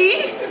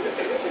 buddy!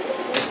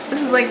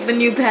 This is like the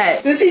new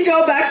pet. Does he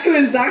go back to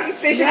his docking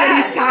station when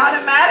he's tired?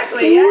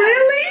 Automatically. Yes.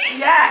 Really?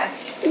 Yes.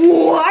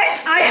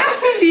 What? I have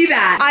to see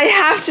that. I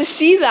have to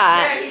see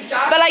that.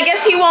 Yeah, but I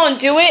guess he won't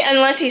do it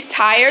unless he's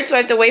tired, so I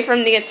have to wait for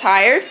him to get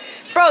tired.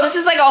 Bro, this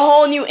is like a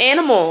whole new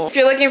animal. If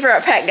you're looking for a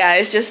pet,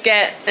 guys, just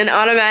get an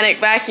automatic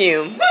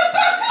vacuum.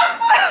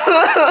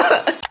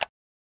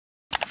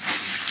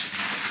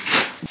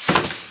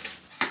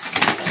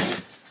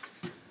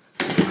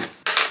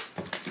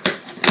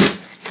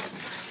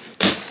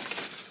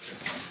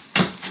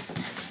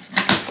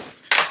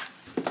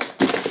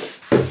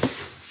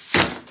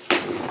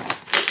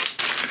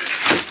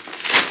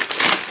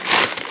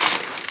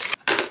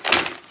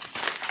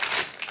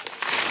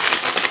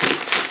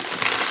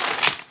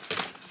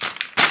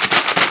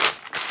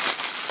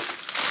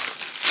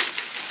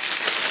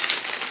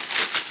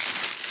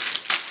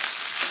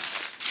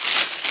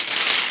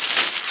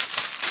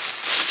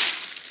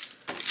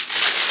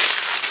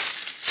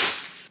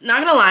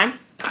 Not gonna lie,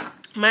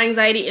 my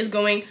anxiety is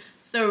going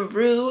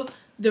through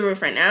the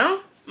roof right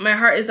now. My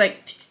heart is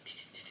like,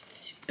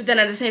 but then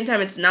at the same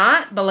time it's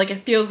not, but like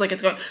it feels like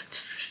it's going,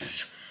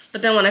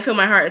 but then when I feel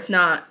my heart, it's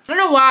not. I don't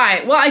know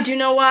why. Well, I do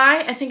know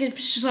why. I think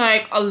it's just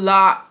like a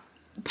lot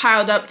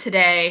piled up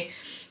today,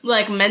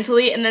 like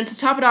mentally. And then to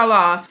top it all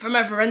off, for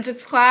my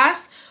forensics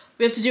class,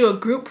 we have to do a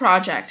group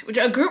project, which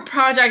a group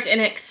project in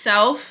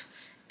itself,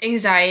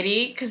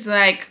 anxiety, because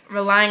like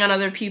relying on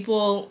other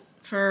people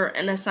for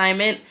an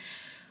assignment,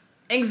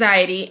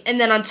 anxiety. And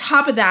then on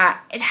top of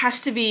that, it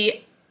has to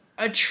be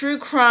a true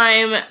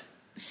crime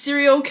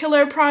serial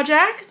killer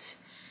project.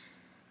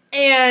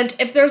 And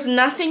if there's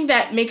nothing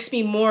that makes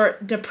me more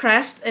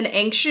depressed and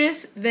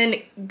anxious than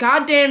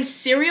goddamn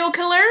serial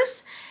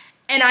killers,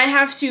 and I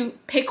have to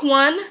pick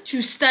one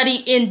to study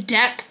in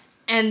depth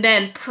and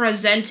then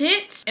present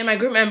it. And my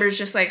group members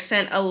just like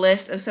sent a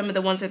list of some of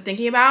the ones they're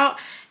thinking about.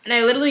 And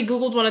I literally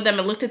Googled one of them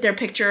and looked at their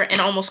picture and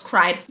almost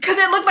cried. Because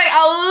it looked like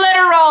a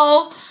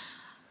literal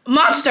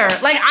monster.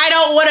 Like, I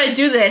don't want to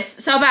do this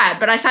so bad,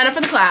 but I signed up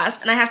for the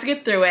class and I have to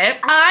get through it.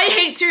 I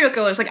hate serial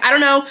killers. Like, I don't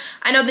know.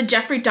 I know the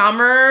Jeffrey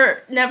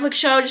Dahmer Netflix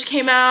show just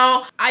came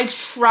out. I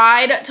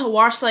tried to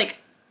watch like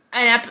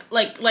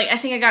I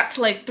think I got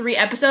to like 3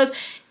 episodes.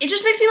 It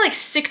just makes me like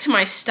sick to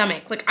my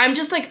stomach. Like, I'm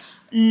just like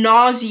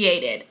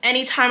nauseated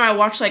anytime I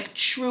watch like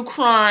true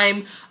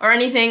crime or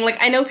anything. Like,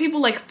 I know people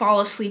like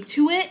fall asleep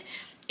to it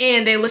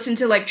and they listen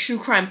to like true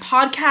crime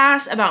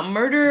podcasts about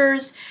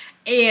murders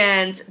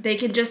and they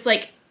can just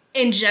like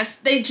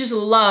they just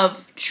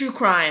love true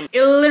crime.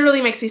 It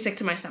literally makes me sick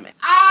to my stomach.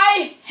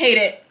 I hate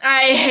it.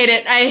 I hate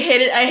it. I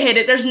hate it. I hate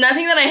it. There's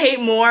nothing that I hate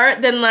more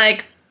than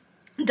like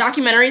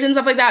documentaries and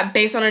stuff like that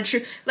based on a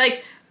true,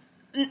 like,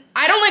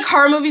 I don't like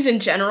horror movies in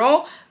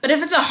general, but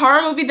if it's a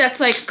horror movie that's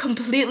like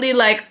completely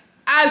like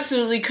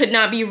absolutely could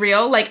not be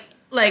real, like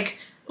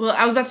well,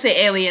 I was about to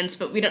say aliens,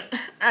 but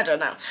I don't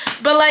know,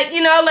 but like,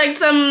 you know, like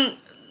some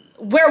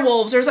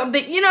werewolves or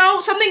something, you know,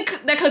 something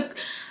that could,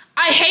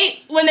 I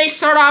hate when they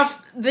start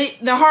off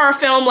the horror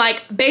film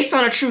like based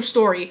on a true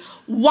story.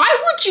 Why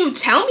would you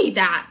tell me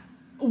that?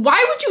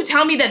 Why would you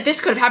tell me that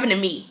this could have happened to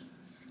me?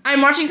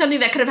 I'm watching something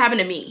that could have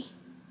happened to me,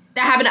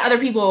 that happened to other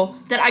people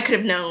that I could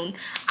have known.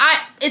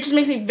 It just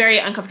makes me very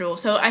uncomfortable.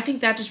 So I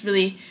think that just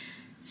really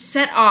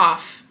set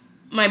off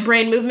my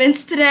brain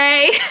movements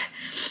today.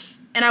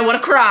 And I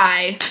want to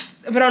cry,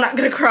 but I'm not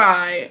gonna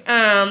cry.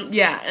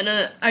 Yeah,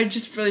 and I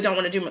just really don't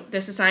want to do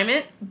this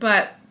assignment,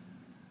 but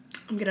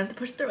I'm gonna have to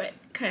push through it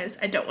because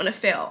I don't want to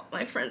fail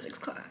my forensics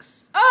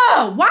class.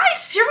 Oh, why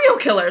serial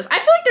killers? I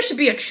feel like there should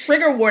be a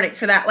trigger warning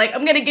for that. Like,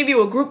 I'm gonna give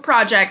you a group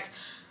project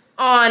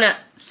on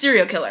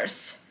serial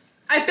killers.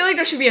 I feel like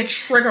there should be a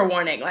trigger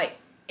warning. Like,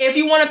 if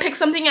you want to pick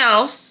something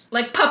else,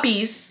 like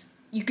puppies,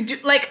 you could do,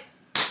 like,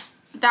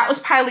 that was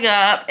piling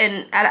up,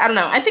 and I don't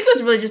know. I think it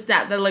was really just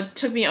that like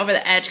took me over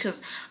the edge,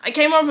 because I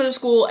came home from the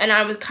school and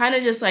I was kind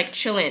of just like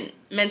chilling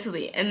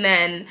mentally, and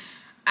then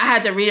I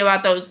had to read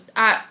about those.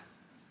 And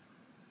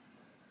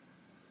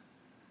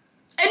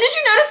did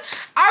you notice?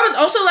 I was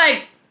also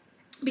like,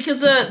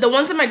 because the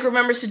ones that my group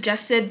members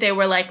suggested, they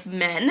were like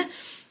men,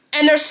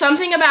 and there's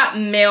something about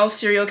male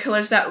serial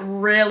killers that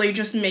really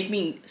just make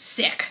me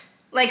sick.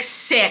 Like,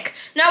 sick.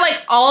 Not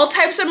like all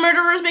types of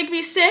murderers make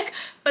me sick,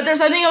 but there's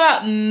something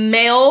about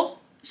male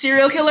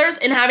serial killers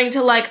and having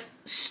to like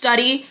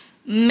study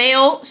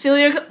male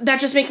serial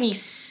that just make me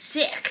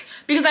sick,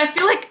 because I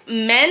feel like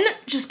men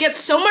just get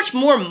so much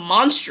more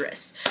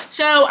monstrous.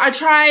 So I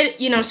tried,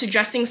 you know,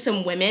 suggesting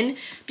some women,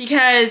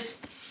 because,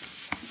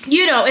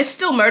 you know, it's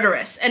still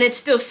murderous and it's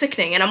still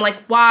sickening, and I'm like,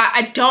 why?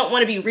 I don't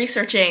want to be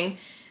researching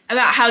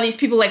about how these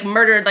people like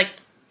murdered like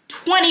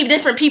 20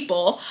 different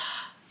people,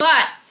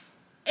 but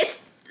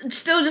it's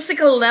still just like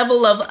a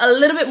level of a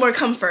little bit more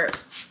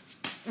comfort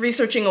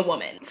researching a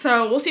woman.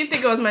 So we'll see if they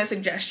go with my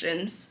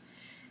suggestions.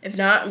 If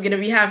not, I'm gonna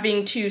be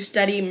having to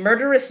study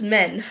murderous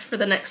men for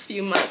the next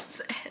few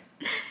months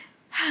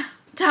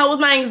to help with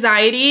my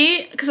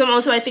anxiety, because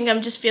I think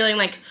I'm just feeling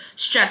like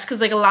stressed, because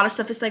like a lot of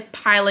stuff is like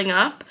piling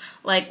up,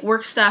 like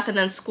work stuff and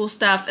then school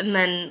stuff and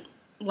then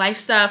life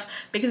stuff,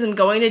 because I'm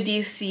going to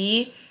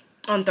DC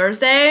on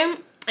Thursday,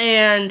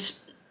 and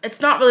it's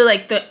not really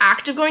like the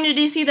act of going to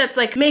DC that's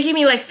like making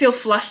me like feel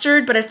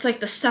flustered, but it's like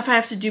the stuff I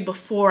have to do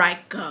before I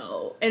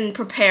go and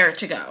prepare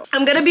to go.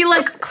 I'm gonna be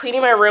like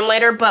cleaning my room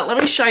later, but let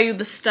me show you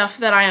the stuff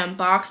that I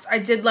unboxed. I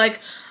did like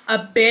a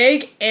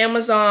big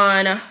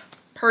Amazon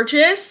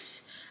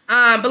purchase,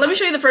 but let me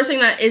show you the first thing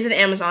that isn't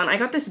Amazon. I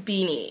got this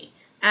beanie.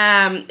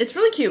 It's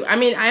really cute. I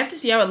mean, I have to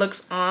see how it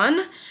looks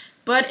on,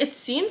 but it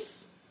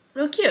seems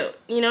real cute,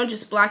 you know,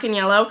 just black and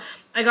yellow.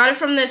 I got it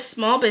from this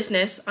small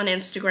business on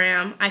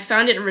Instagram. I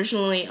found it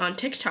originally on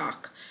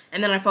TikTok,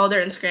 and then I followed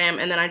their Instagram,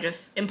 and then I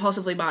just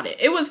impulsively bought it.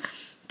 It was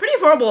pretty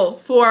affordable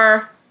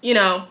for, you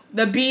know,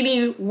 the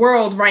beanie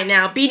world right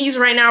now. Beanies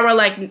right now are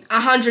like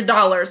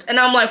 $100, and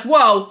I'm like,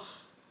 whoa,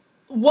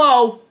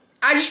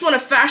 I just want to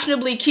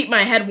fashionably keep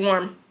my head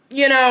warm,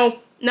 you know,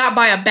 not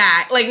buy a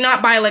bag, like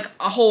not buy like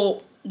a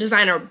whole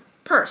designer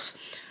purse.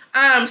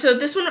 So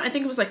this one, I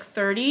think it was like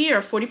 $30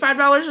 or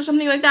 $45 or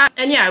something like that.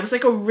 And yeah, it was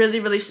like a really,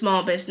 really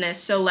small business.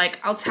 So like,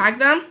 I'll tag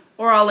them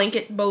or I'll link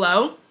it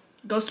below.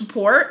 Go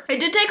support. It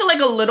did take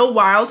like a little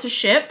while to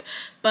ship,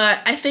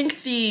 but I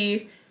think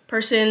the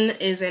person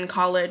is in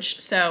college,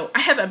 so I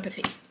have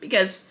empathy,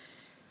 because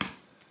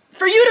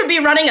for you to be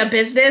running a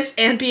business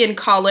and be in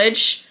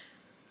college,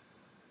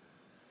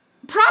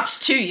 props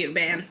to you,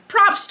 man.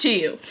 Props to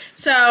you.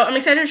 So I'm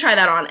excited to try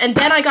that on. And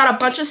then I got a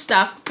bunch of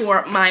stuff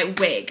for my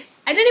wig.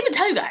 I didn't even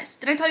tell you guys.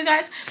 Did I tell you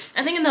guys?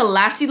 I think in the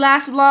last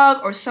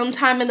vlog or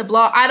sometime in the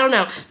vlog. I don't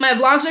know. My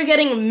vlogs are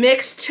getting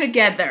mixed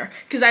together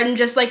because I'm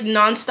just like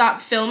non-stop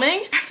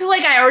filming. I feel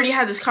like I already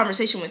had this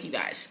conversation with you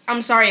guys.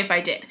 I'm sorry if I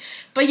did.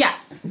 But yeah,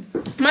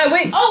 my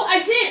wig. Oh,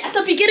 I did at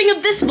the beginning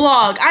of this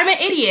vlog. I'm an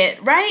idiot,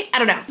 right? I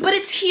don't know. But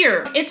it's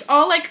here. It's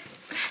all like,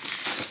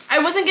 I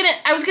was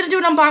gonna do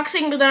an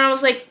unboxing, but then I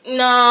was like,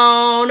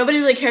 no, nobody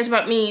really cares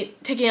about me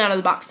taking it out of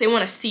the box. They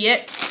want to see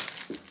it.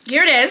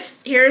 Here it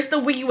is. Here's the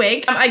wiggy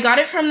wig. I got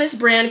it from this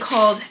brand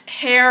called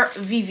Hair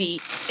VV.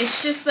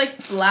 It's just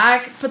like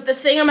black. But the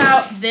thing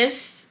about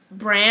this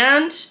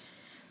brand,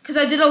 because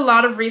I did a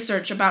lot of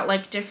research about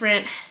like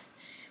different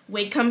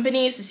wig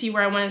companies to see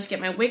where I wanted to get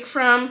my wig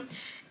from.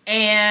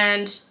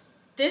 And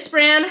this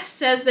brand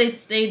says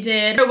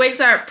their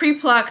wigs are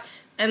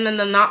pre-plucked and then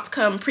the knots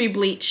come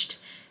pre-bleached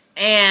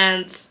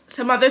and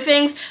some other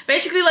things.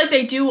 Basically like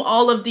they do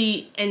all of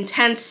the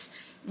intense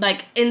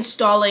like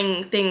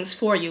installing things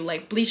for you,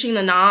 like bleaching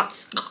the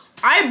knots.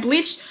 I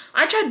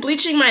tried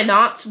bleaching my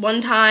knots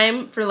one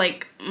time for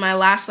like my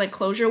last like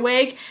closure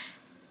wig.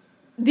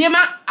 The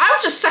amount, I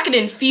was just sucking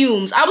in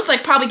fumes. I was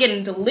like probably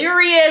getting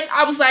delirious.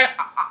 I was like,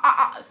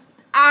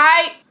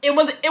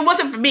 it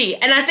wasn't for me.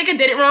 And I think I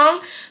did it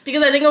wrong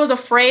because I think I was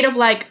afraid of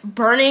like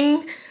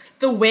burning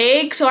the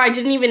wig, so I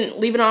didn't even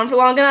leave it on for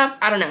long enough.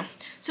 I don't know.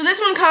 So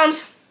this one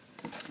comes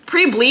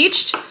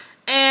pre-bleached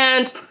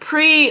and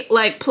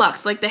like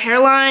plucked. Like the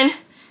hairline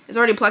is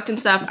already plucked and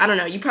stuff. I don't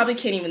know. You probably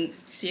can't even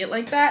see it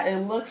like that. It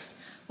looks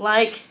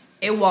like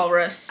a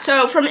walrus.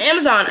 So from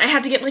Amazon, I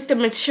had to get like the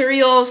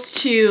materials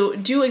to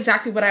do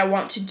exactly what I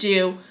want to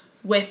do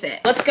with it.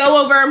 Let's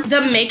go over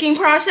the making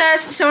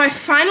process. So I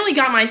finally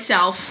got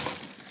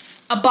myself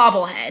a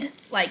bobblehead,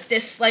 like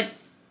this like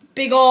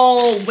big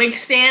old wig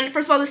stand.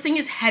 First of all, this thing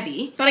is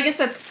heavy, but I guess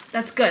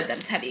that's good that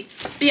it's heavy.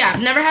 But yeah,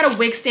 I've never had a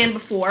wig stand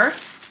before.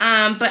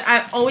 But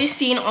I've always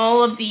seen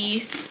all of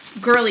the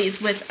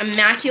girlies with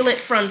immaculate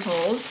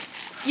frontals.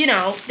 You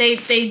know,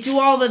 they do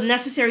all the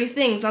necessary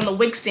things on the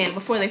wig stand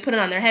before they put it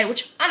on their head,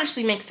 which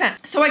honestly makes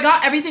sense. So I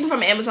got everything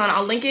from Amazon.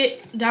 I'll link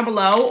it down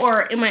below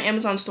or in my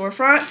Amazon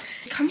storefront.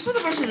 It comes with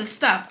a bunch of this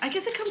stuff. I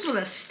guess it comes with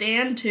a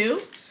stand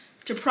too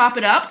to prop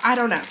it up. I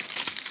don't know.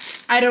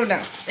 I don't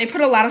know. They put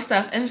a lot of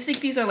stuff, and I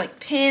think these are like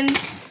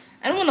pins.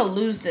 I don't want to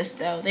lose this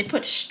though. They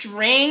put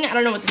string. I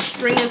don't know what the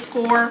string is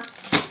for.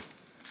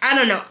 I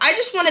don't know. I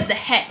just wanted the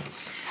head.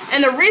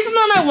 And the reason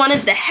that I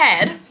wanted the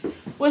head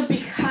was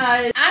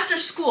because after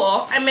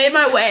school, I made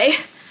my way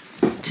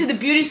to the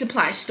beauty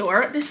supply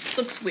store. This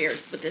looks weird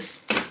with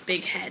this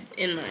big head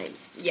in my,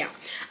 yeah.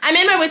 I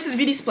made my way to the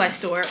beauty supply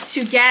store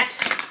to get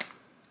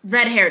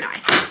red hair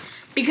dye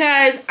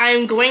because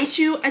I'm going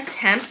to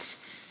attempt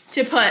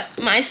to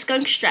put my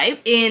skunk stripe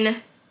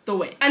in the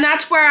wig. And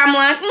that's where I'm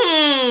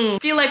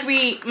like, feel like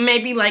we may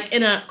be like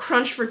in a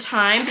crunch for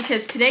time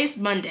because today's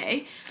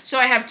Monday. So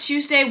I have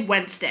Tuesday,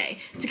 Wednesday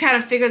to kind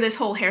of figure this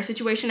whole hair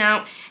situation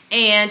out.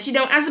 And, you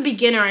know, as a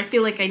beginner, I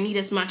feel like I need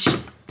as much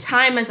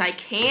time as I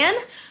can.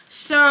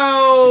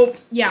 So,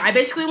 yeah, I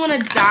basically want to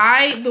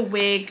dye the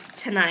wig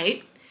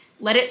tonight,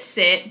 let it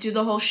sit, do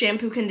the whole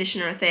shampoo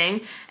conditioner thing.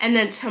 And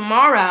then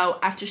tomorrow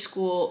after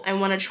school, I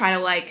want to try to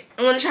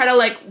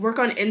like work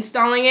on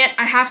installing it.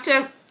 I have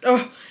to,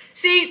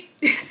 see,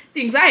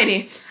 the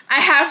anxiety.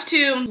 I have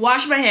to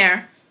wash my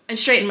hair and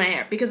straighten my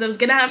hair because I was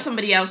going to have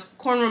somebody else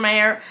cornrow my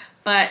hair.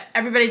 But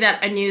everybody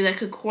that I knew that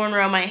could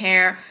cornrow my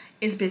hair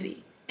is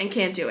busy and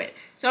can't do it.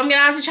 So I'm going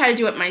to have to try to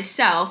do it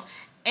myself.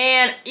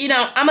 And, you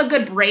know, I'm a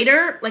good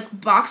braider, like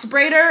box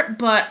braider,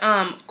 but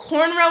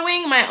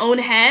cornrowing my own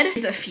head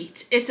is a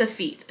feat. It's a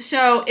feat.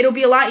 So it'll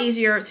be a lot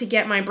easier to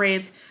get my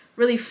braids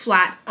really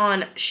flat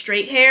on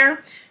straight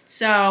hair.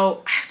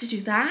 So I have to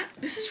do that.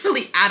 This is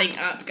really adding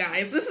up,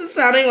 guys. This is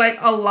sounding like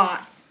a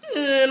lot.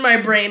 And my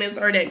brain is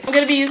hurting. I'm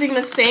going to be using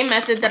the same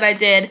method that I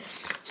did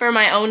for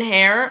my own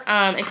hair,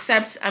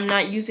 except I'm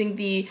not using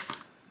the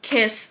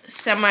Kiss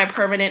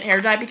semi-permanent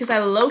hair dye because I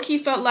low-key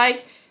felt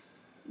like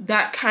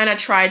that kind of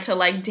tried to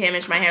like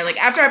damage my hair. Like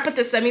after I put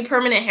the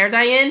semi-permanent hair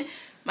dye in,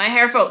 my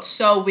hair felt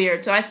so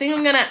weird. So I think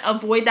I'm gonna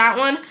avoid that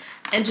one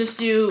and just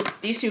do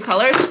these two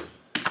colors.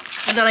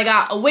 And then I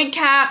got a wig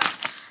cap,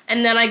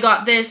 and then I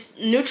got this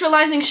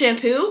neutralizing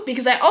shampoo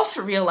because I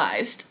also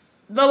realized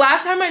the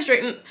last time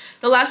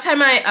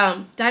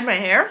I dyed my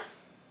hair,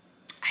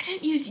 I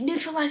didn't use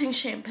neutralizing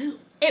shampoo.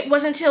 It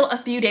wasn't until a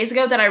few days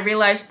ago that I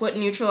realized what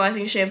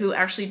neutralizing shampoo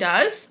actually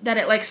does. That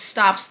it like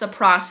stops the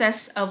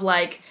process of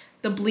like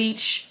the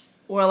bleach,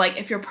 or like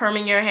if you're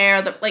perming your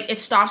hair, like it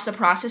stops the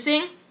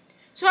processing.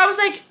 So I was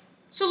like,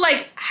 So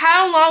like,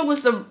 how long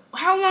was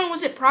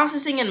it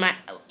processing in my,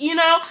 you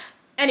know?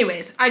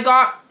 Anyways, I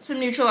got some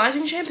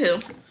neutralizing shampoo.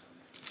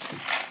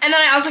 And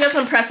then I also got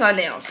some press-on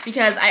nails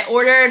because I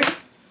ordered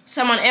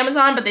some on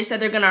Amazon, but they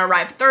said they're gonna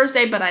arrive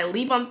Thursday, but I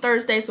leave on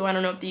Thursday, so I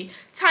don't know if the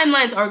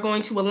timelines are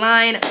going to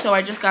align. So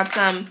I just got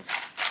some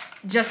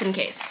just in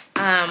case,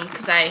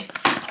 because I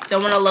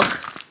don't want to look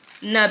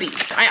nubby.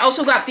 I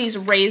also got these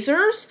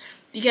razors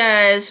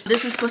because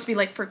this is supposed to be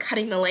like for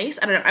cutting the lace.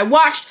 I don't know. I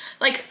watched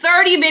like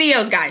 30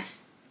 videos,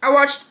 guys. I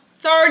watched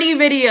 30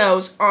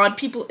 videos on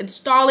people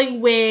installing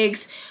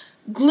wigs,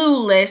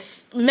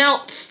 glueless,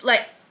 melts,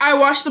 like I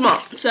watched them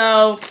all.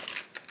 So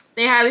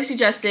they highly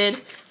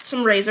suggested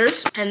some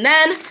razors. And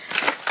then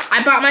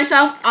I bought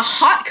myself a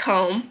hot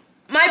comb.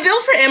 My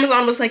bill for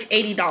Amazon was like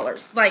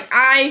 $80. Like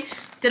I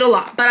did a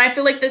lot, but I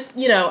feel like this,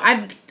 you know,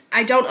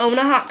 I don't own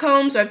a hot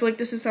comb, so I feel like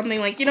this is something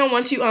like, you know,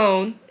 once you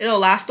own, it'll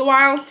last a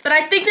while. But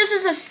I think this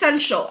is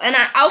essential, and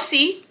I'll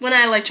see when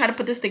I like try to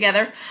put this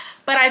together,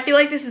 but I feel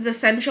like this is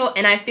essential,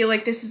 and I feel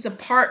like this is a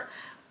part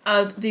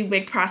of the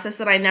wig process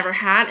that I never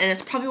had, and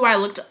it's probably why I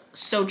looked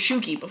so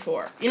chooky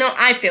before. You know,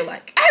 I feel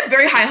like. I have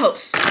very high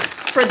hopes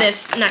for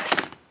this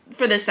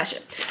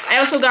session. I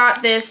also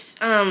got this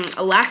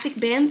elastic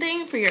band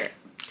thing for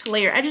to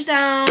lay your edges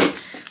down,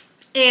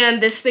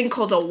 and this thing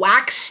called a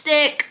wax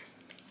stick.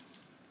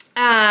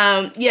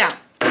 Yeah,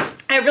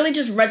 I really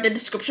just read the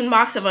description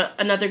box of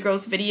another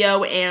girl's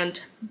video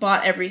and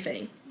bought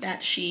everything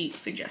that she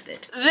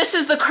suggested. This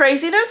is the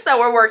craziness that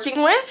we're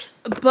working with,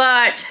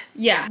 but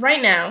yeah,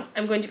 right now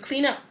I'm going to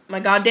clean up my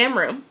goddamn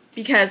room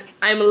because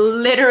I'm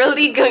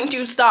literally going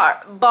to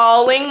start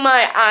bawling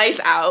my eyes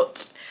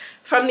out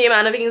from the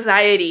amount of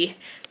anxiety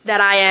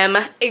that I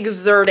am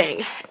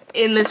exerting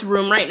in this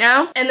room right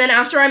now. And then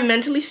after I'm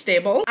mentally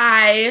stable,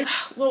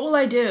 what will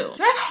I do?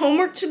 Do I have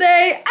homework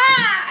today?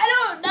 I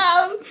don't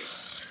know.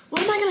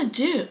 What am I gonna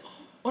do?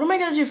 What am I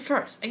gonna do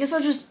first? I guess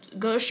I'll just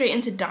go straight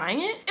into dyeing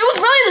it. It was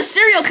really the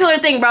serial killer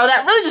thing, bro.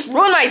 That really just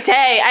ruined my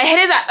day. I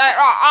hated that.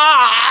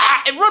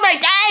 It ruined my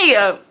day.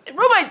 It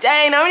ruined my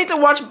day. Now I need to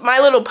watch My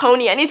Little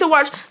Pony. I need to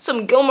watch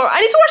some Gilmore.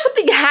 I need to watch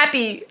something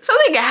happy.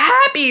 Something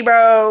happy,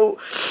 bro.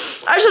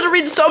 I just have to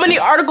read so many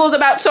articles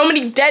about so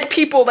many dead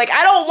people. Like,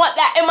 I don't want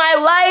that in my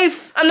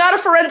life. I'm not a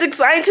forensic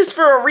scientist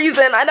for a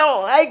reason. I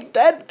don't like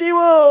dead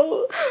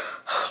people.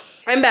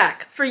 I'm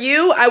back. For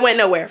you, I went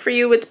nowhere. For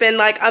you, it's been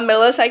like a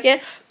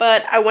millisecond,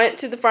 but I went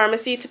to the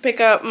pharmacy to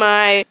pick up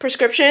my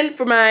prescription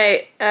for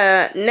my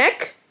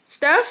neck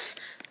stuff.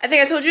 I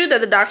think I told you that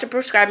the doctor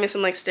prescribed me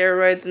some like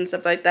steroids and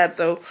stuff like that,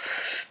 so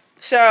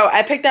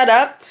I picked that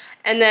up,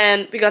 and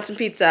then we got some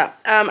pizza.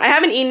 I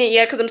haven't eaten it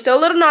yet because I'm still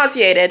a little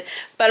nauseated,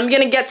 but I'm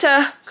gonna get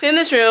to clean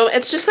this room.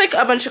 It's just like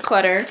a bunch of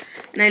clutter,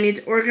 and I need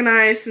to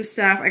organize some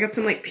stuff. I got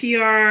some like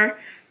PR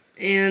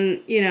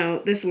and, you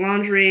know, this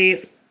laundry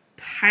is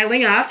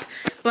piling up,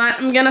 but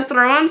I'm gonna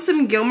throw on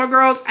some Gilmore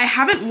Girls. I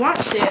haven't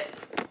watched it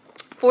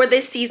for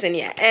this season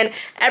yet, and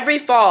every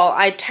fall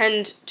I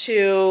tend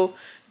to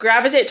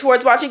gravitate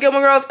towards watching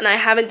Gilmore Girls, and I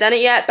haven't done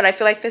it yet, but I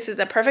feel like this is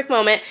the perfect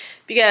moment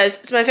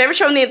because it's my favorite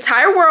show in the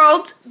entire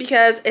world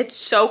because it's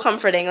so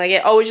comforting. Like,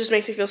 it always just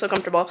makes me feel so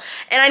comfortable,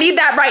 and I need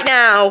that right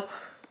now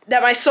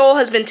that my soul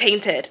has been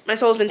tainted. My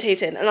soul has been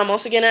tainted, and I'm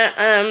also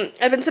gonna,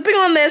 I've been sipping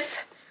on this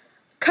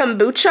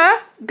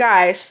kombucha.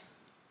 Guys,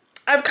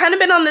 I've kind of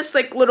been on this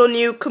like little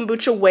new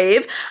kombucha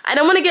wave. I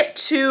don't want to get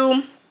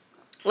too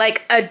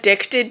like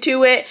addicted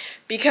to it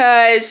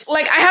because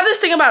like I have this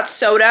thing about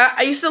soda.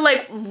 I used to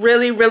like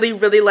really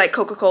like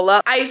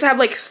Coca-Cola. I used to have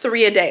like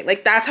 3 a day.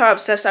 Like, that's how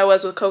obsessed I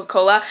was with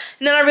Coca-Cola.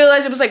 And then I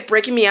realized it was like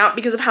breaking me out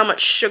because of how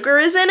much sugar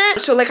is in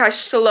it. So like I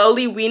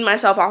slowly weaned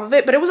myself off of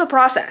it, but it was a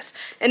process.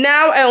 And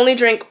now I only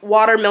drink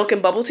water, milk,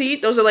 and bubble tea.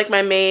 Those are like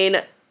my main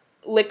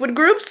liquid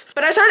groups.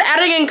 But I started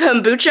adding in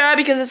kombucha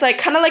because it's like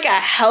kind of like a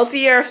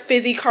healthier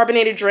fizzy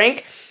carbonated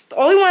drink. The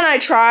only one I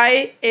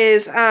try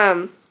is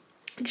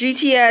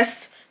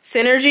GTS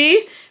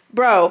Synergy.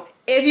 Bro,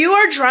 if you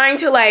are trying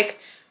to like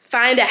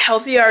find a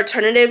healthier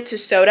alternative to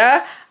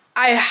soda,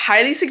 I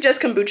highly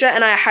suggest kombucha,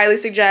 and I highly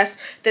suggest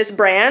this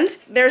brand.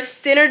 Their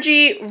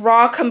Synergy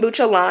Raw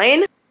Kombucha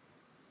line.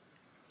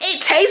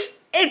 It tastes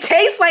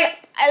like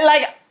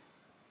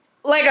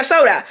a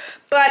soda,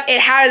 but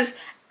it has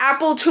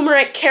apple,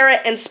 turmeric,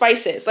 carrot, and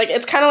spices. Like,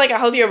 it's kind of like a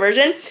healthier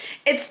version.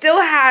 It still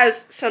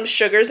has some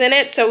sugars in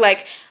it, so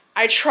like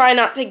I try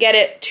not to get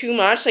it too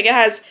much. Like, it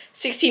has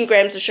 16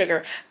 grams of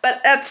sugar,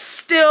 but that's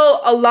still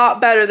a lot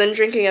better than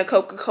drinking a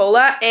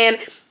Coca-Cola, and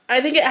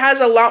I think it has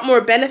a lot more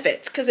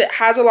benefits because it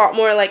has a lot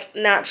more like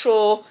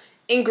natural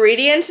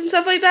ingredients and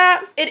stuff like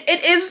that.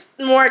 It is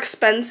more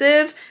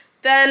expensive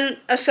than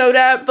a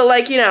soda, but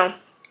like, you know,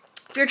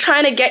 if you're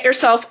trying to get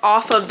yourself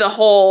off of the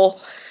whole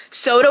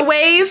soda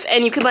wave,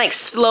 and you can like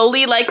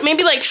slowly like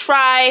maybe like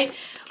try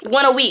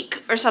one a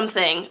week or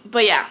something.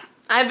 But yeah,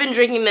 I've been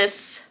drinking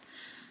this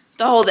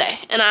the whole day,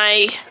 and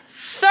I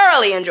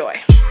thoroughly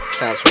enjoy.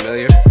 Sounds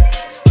familiar.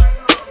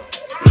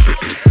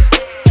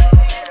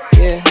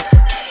 Yeah.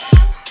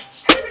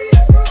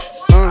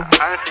 I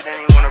honestly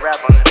didn't even want to rap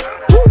on this.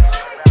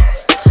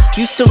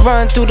 Used to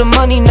run through the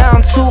money, now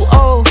I'm too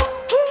old.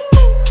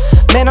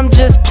 Man, I'm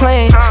just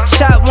playing.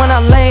 Shot when I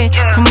land.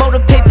 Promoter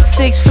paid for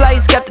 6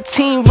 flights. Got the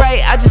team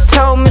right. I just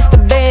told Mr.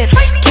 Band.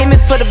 Came in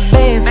for the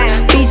bands.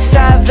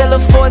 Beachside Villa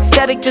for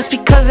aesthetic. Just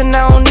because and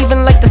I don't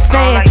even like the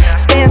sand.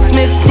 Stan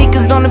Smith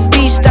sneakers on the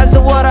beach. That's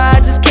the water. I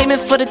just came in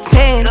for the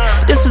tan.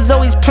 This was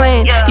always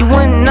planned. You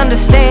wouldn't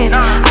understand.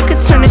 I could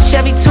turn a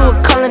Chevy to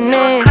a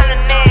Cullinan.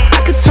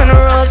 I could turn the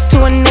rugs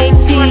to an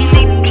AP.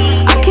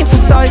 I came from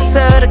Sorry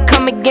Sir to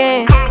come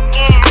again.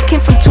 I came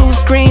from 2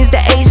 screens to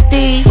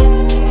HD.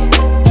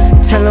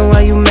 Tell her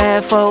why you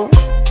mad for.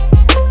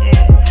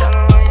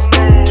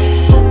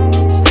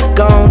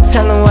 Go on,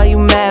 tell her why you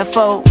mad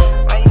for.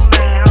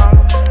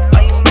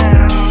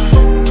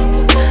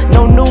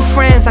 No new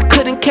friends, I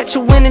couldn't catch a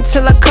win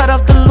until I cut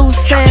off the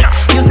loose ends.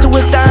 Used to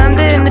whip the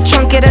Honda in the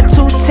trunk of that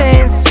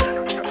 210s.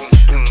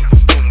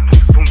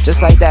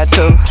 Just like that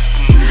too.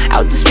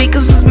 Out the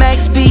speakers was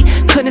max B.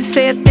 Couldn't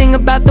say a thing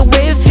about the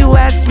way if you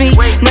asked me.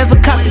 Never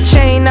caught the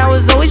chain, I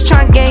was always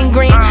trying to gain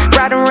green.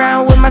 Riding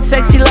around with my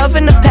sexy love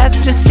in the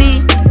passenger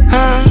seat.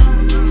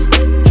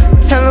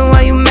 Tell her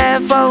why you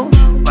mad for.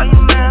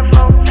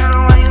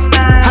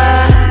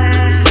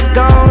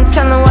 Go on,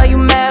 tell her why you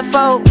mad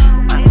for.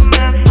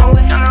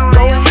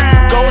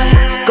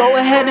 Go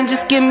ahead and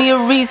just give me a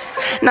reason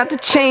not to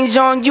change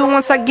on you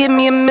once I give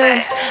me a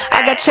million.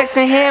 I got checks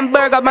in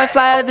Hamburg, I might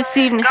fly out this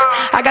evening.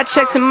 I got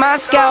checks in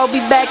Moscow, I'll be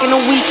back in a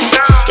weekend.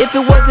 If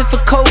it wasn't for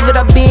COVID,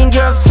 I'd be in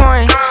Europe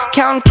touring.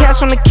 Counting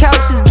cash on the couch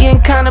is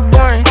getting kinda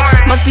boring.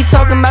 Must be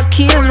talking about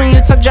kids when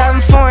you talk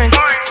driving foreigns.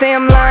 Say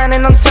I'm lying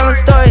and I'm telling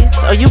stories,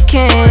 or you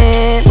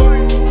can't.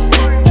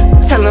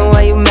 Tell her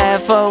why you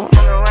mad for.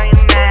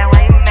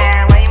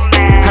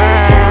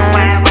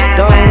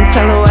 Go and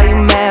tell her why you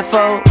mad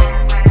for.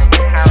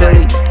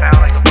 Silly.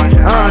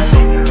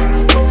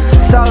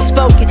 Soft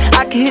spoken,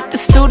 I can hit the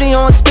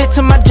studio and spit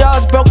till my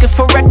jaw's broken.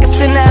 For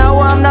records in the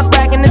hour, I'm not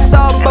bragging, it's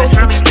all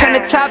boasting. Turn the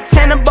top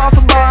 10 and ball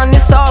for ball and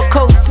it's all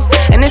coasting.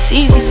 And it's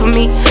easy for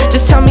me,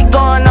 just tell me go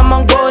and I'm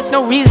on go, it's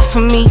no reason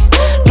for me.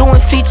 Doing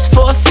features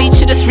for a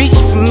feature that's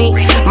reaching for me.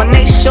 My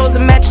next show's a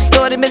mattress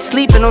store, they been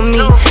sleeping on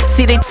me.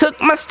 See they took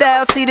my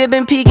style, see they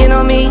been peeking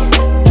on me.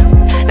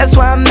 That's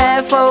why I'm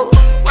mad for.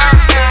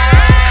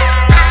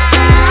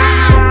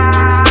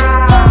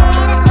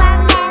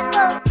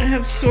 I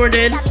have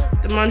sorted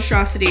the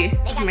monstrosity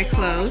of my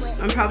clothes.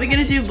 I'm probably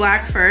gonna do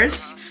black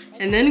first,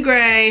 and then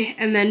gray,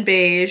 and then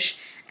beige.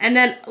 And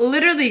then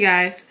literally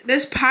guys,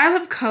 this pile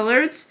of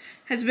colors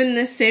has been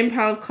this same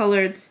pile of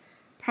colors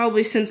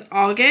probably since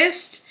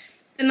August.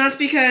 And that's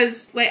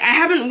because like I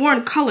haven't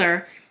worn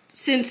color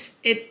since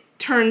it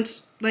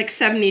turned like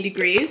 70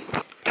 degrees.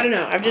 I don't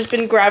know, I've just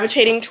been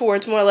gravitating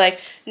towards more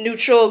like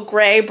neutral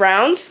gray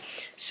browns.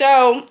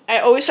 So I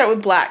always start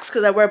with blacks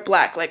because I wear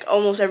black like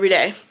almost every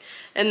day.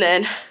 And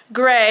then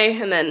gray,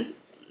 and then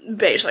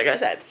beige, like I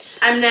said.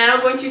 I'm now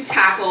going to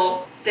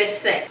tackle this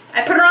thing.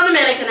 I put her on the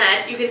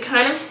mannequinette. You can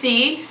kind of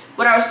see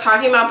what I was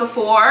talking about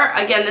before.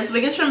 Again, this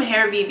wig is from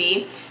Hair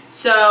VV.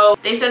 So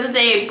they said that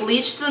they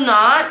bleached the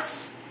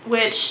knots,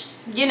 which,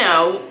 you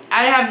know,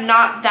 I have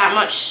not that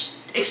much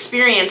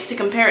experience to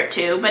compare it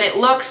to, but it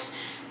looks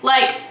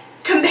like,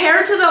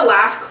 compared to the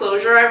last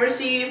closure I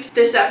received,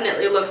 this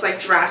definitely looks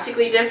like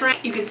drastically different.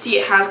 You can see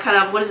it has kind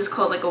of, what is this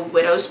called, like a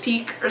widow's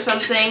peak or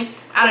something.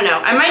 I don't know.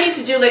 I might need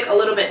to do like a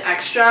little bit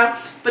extra,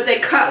 but they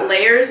cut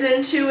layers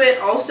into it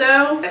also.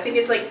 I think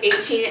it's like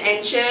 18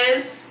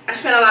 inches. I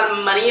spent a lot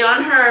of money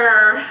on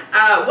her.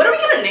 What are we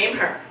gonna name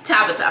her?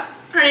 Tabitha.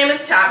 Her name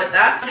is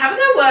Tabitha.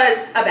 Tabitha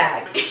was a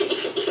bag.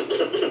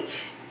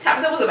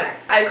 Tabitha was a bag.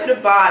 I could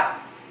have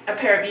bought a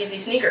pair of Yeezy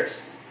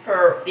sneakers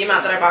for the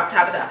amount that I bought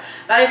Tabitha.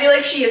 But I feel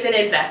like she is an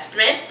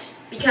investment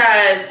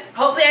because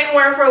hopefully I can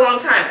wear her for a long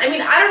time. I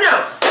mean, I don't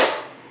know.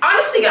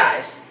 Honestly,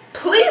 guys,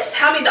 please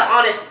tell me the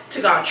honest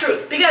to God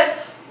truth, because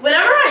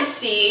whenever I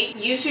see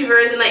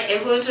YouTubers and like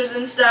influencers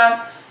and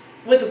stuff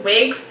with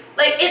wigs,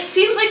 like it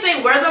seems like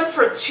they wear them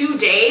for 2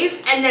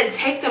 days and then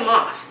take them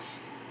off.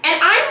 And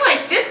I'm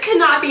like, this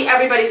cannot be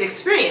everybody's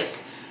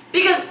experience,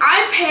 because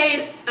I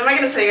paid, am I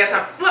gonna tell you guys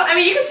how, well, I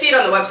mean, you can see it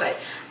on the website.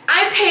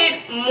 I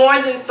paid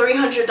more than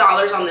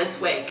 $300 on this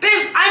wig.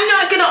 Babes, I'm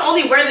not gonna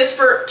only wear this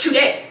for 2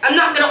 days. I'm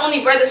not gonna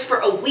only wear this for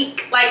a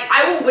week. Like,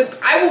 I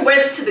will wear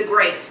this to the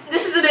grave.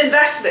 This is an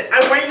investment.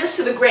 I'm wearing this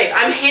to the grave.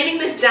 I'm handing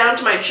this down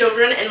to my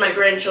children and my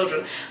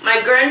grandchildren.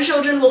 My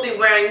grandchildren will be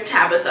wearing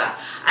Tabitha.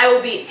 I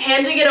will be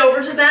handing it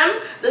over to them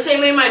the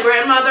same way my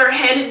grandmother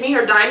handed me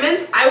her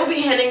diamonds. I will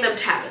be handing them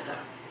Tabitha.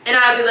 And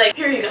I'll be like,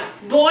 here you go.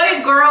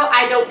 Boy, girl,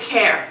 I don't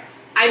care.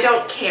 I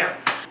don't care.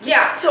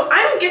 Yeah, so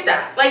I don't get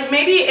that. Like,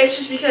 maybe it's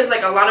just because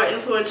like a lot of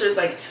influencers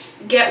like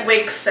get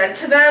wigs sent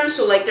to them,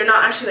 so like they're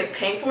not actually like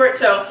paying for it,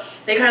 so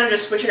they kind of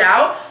just switch it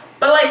out.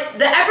 But like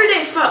the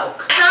everyday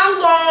folk,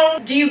 how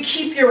long do you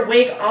keep your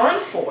wig on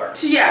for?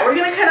 So yeah, we're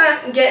gonna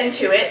kind of get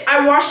into it.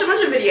 I watched a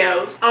bunch of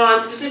videos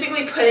on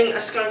specifically putting a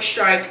skunk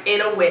stripe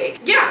in a wig.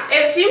 Yeah,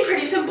 it seemed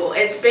pretty simple.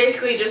 It's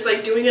basically just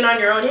like doing it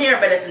on your own hair,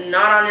 but it's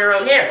not on your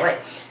own hair,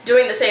 like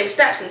doing the same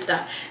steps and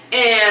stuff.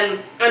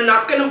 And I'm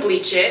not gonna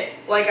bleach it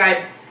like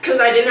I because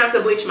I didn't have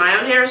to bleach my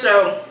own hair.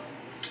 So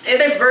if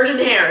it's virgin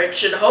hair, it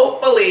should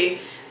hopefully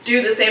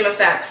do the same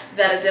effects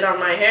that it did on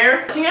my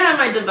hair. I think I have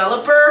my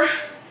developer.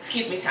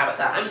 Excuse me,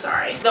 Tabitha, I'm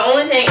sorry. The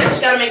only thing, I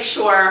just gotta make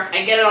sure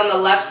I get it on the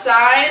left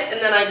side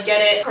and then I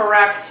get it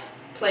correct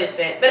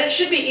placement. But it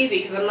should be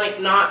easy because I'm like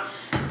not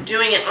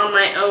doing it on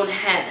my own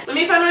head. Let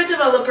me find my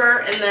developer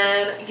and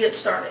then get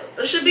started.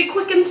 This should be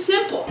quick and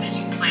simple.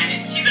 And you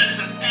planned it. She thought it was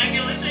a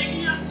fabulous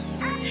idea.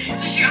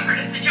 So she offered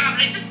us the job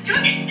and I just took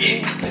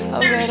it.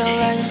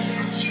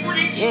 Alright. She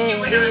wanted to do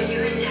it on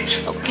your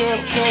attention. Okay.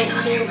 I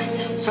thought it was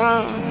so sweet.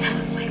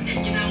 That was like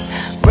that, you know.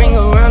 Bring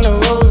around the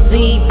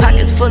rosy,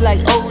 pockets full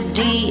like OD.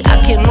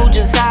 I can move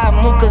just how I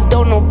move, cause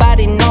don't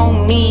nobody know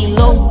me.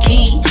 Low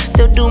key,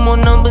 still do more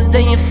numbers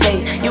than your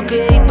fate. You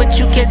can hate, but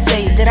you can't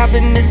say that I've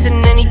been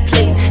missing any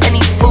place.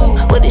 Any fool,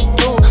 what it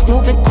do?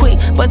 Moving quick,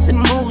 bustin'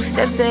 moves,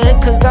 steps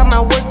ahead, cause I'm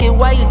out working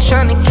while you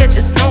tryna catch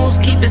a snooze.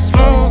 Keep it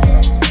smooth,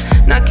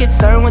 not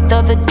concerned with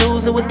other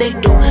dudes or what they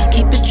do.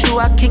 Keep it true,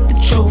 I kick the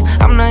truth.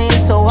 I'm not here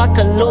so I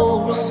can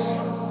lose.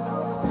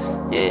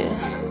 Yeah.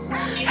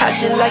 How'd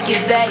you like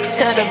it back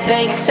to the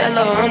bank, tell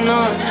her on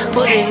us.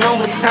 Put in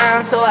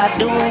overtime so I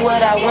do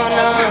what I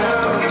wanna.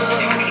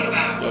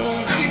 Yeah.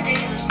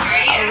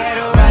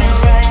 Alright.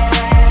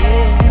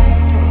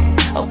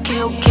 Yeah.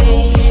 Okay.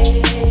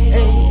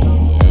 Hey.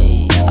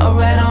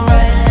 Alright.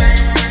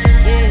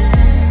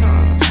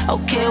 Yeah.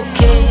 Okay.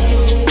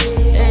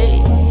 Hey.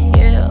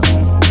 Yeah.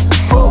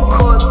 Full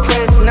court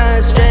press,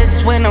 none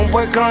stress when I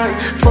work on.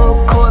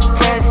 Full court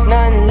press,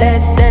 none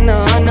less than a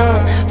honor.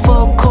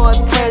 Full court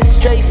press,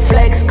 straight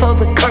flex, close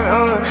the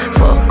curtain.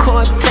 Full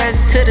court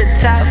press to the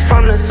top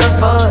from the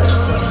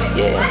surface.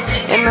 Yeah,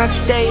 and I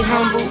stay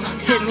humble.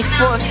 Hit me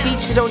for a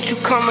feature, don't you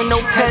come with no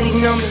petty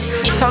numbers.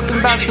 Talking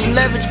about some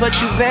leverage, but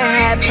you been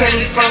had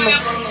plenty from us.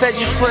 Fed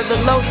you for the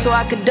low so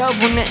I could double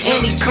when the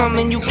any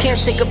coming. You can't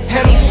take a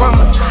penny from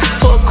us.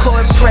 Full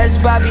court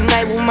press, Bobby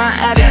Knight with my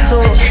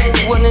attitude.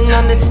 You wouldn't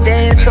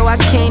understand, so I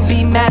can't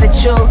be mad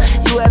at you.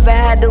 You ever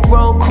had to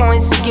roll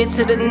coins to get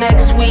to the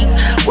next week?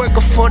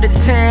 Working for the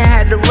 10,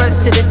 had to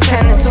rush to the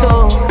 10 and 2.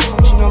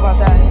 What you know about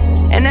that?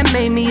 And that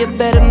made me a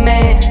better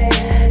man.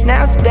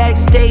 Now it's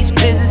backstage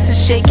business to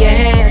shake your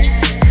hands.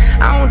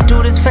 I don't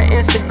do this for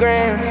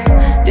Instagram.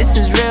 This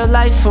is real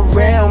life for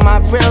real. My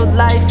real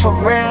life for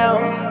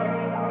real.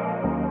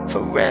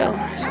 For real.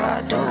 So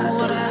I do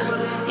what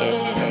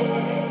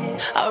yeah.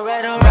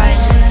 Alright.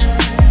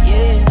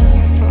 Yeah.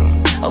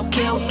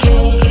 Okay.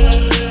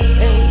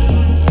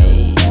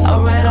 Hey.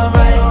 Alright.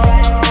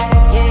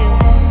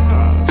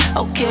 Yeah.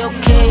 Okay.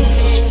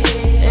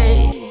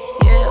 Hey.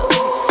 Yeah.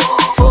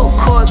 Full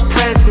court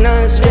press,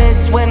 none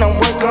stress when I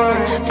work on.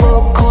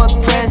 Full court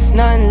press,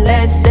 none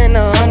less than a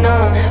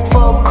honor.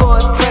 Full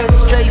court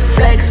press, straight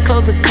flex,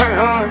 close the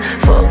curtain.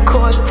 Full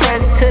court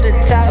press to the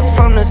top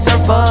from the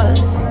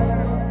surface.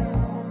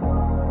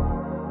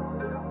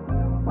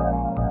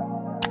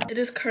 It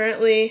is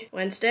currently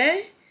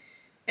Wednesday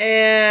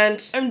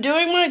and I'm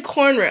doing my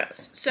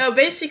cornrows. So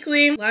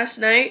basically last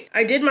night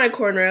I did my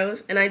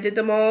cornrows and I did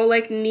them all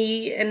like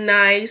neat and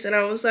nice and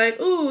I was like,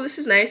 ooh, this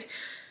is nice.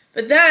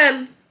 But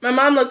then my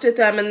mom looked at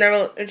them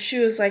and she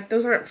was like,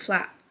 those aren't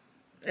flat.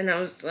 And I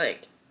was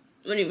like,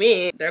 what do you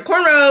mean? They're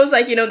cornrows,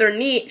 like, you know, they're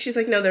neat. She's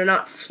like, no, they're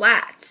not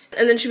flat.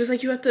 And then she was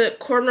like, you have to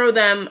cornrow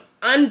them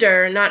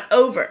under, not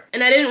over.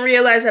 And I didn't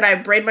realize that I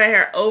braid my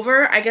hair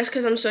over. I guess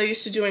because I'm so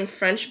used to doing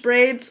French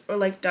braids or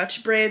like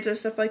Dutch braids or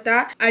stuff like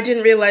that. I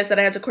didn't realize that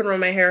I had to cornrow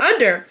my hair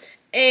under.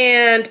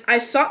 And I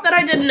thought that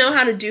I didn't know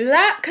how to do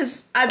that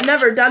because I've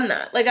never done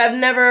that. Like, I've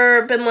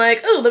never been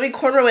like, oh, let me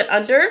cornrow it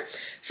under.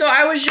 So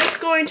I was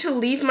just going to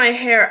leave my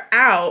hair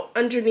out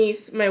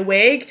underneath my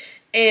wig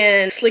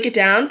and slick it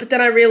down. But then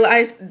I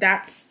realized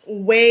that's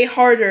way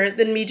harder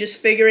than me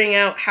just figuring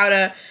out how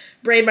to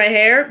braid my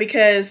hair,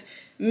 because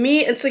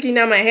me and slicking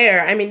down my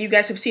hair, I mean, you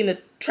guys have seen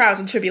the trials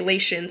and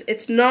tribulations.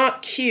 It's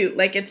not cute.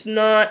 Like, it's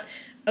not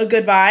a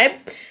good vibe.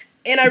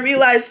 And I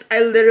realized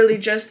I literally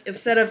just,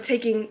 instead of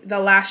taking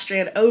the last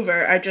strand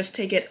over, I just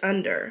take it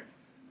under.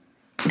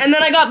 And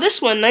then I got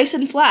this one nice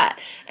and flat.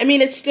 I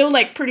mean, it's still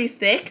like pretty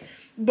thick,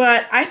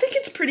 but I think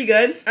it's pretty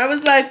good. I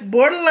was like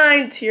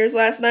borderline tears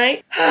last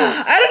night.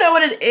 I don't know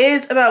what it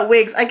is about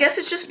wigs. I guess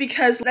it's just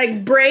because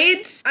like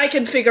braids, I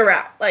can figure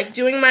out. Like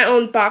doing my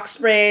own box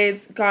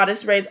braids,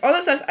 goddess braids, all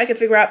that stuff I can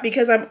figure out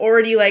because I'm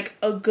already like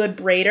a good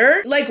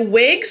braider. Like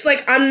wigs,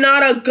 like I'm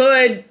not a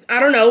good, I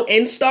don't know,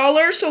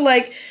 installer. So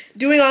like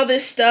doing all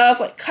this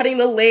stuff, like cutting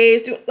the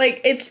lathes,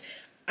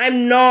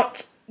 I'm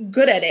not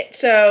good at it.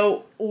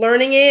 So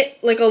learning it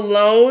like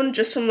alone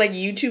just from like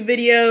YouTube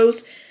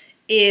videos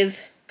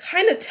is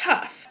kind of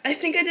tough. I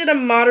think I did a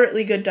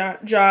moderately good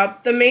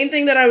job. The main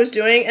thing that I was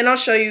doing, and I'll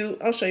show you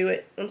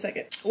it, 1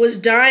 second, was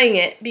dyeing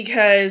it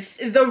because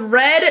the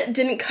red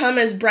didn't come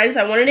as bright as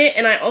I wanted it,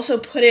 and I also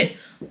put it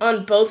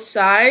on both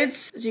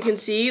sides. As you can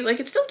see, like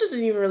it still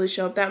doesn't even really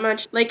show up that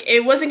much. Like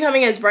it wasn't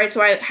coming as bright,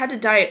 so I had to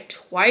dye it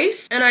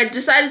twice, and I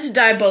decided to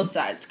dye both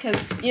sides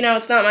because, you know,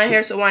 it's not my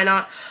hair, so why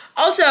not?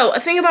 Also, a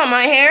thing about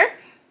my hair,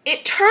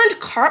 it turned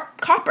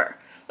copper.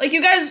 Like,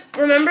 you guys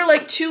remember,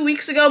 like, 2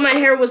 weeks ago, my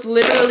hair was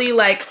literally,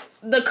 like,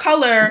 the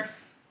color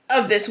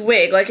of this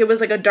wig. Like, it was,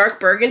 like, a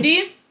dark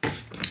burgundy.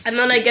 And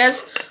then I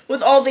guess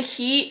with all the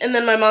heat, and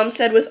then my mom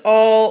said with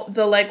all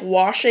the, like,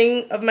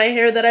 washing of my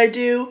hair that I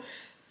do,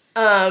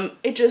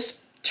 it just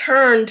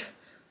turned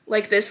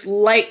like this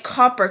light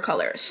copper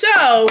color.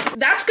 So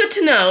that's good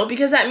to know,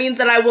 because that means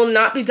that I will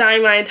not be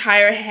dyeing my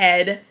entire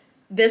head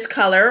this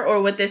color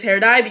or with this hair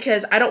dye,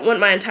 because I don't want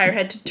my entire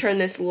head to turn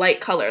this light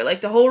color.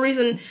 Like, the whole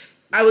reason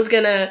I was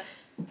gonna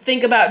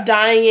think about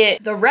dyeing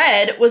it the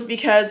red was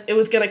because it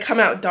was gonna come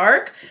out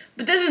dark.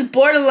 But this is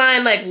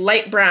borderline like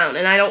light brown,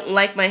 and I don't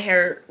like my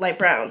hair light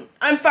brown.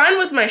 I'm fine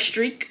with my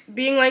streak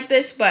being like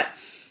this, but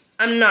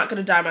I'm not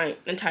gonna dye my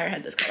entire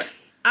head this color.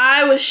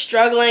 I was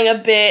struggling a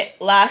bit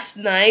last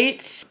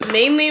night,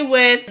 mainly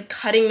with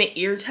cutting the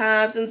ear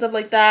tabs and stuff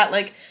like that.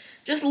 Like,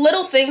 just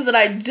little things that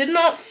I did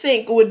not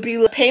think would be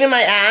a pain in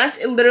my ass.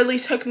 It literally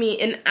took me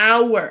an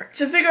hour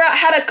to figure out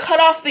how to cut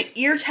off the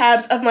ear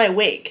tabs of my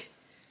wig,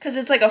 because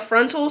it's like a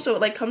frontal, so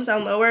it like comes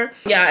down lower.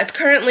 Yeah, it's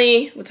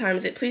currently, what time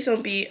is it? Please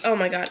don't be, oh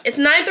my god. It's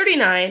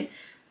 9:39.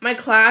 My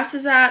class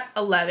is at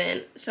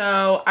 11,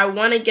 so I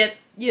want to get,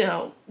 you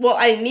know, well,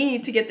 I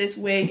need to get this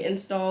wig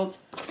installed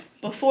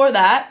before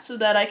that so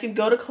that I could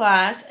go to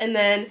class. And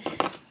then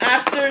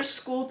after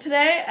school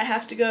today, I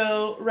have to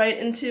go right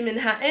into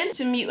Manhattan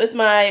to meet with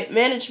my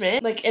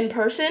management, like in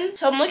person.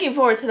 So I'm looking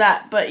forward to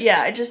that. But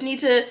yeah, I just need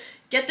to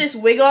get this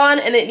wig on,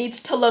 and it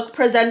needs to look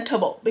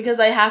presentable because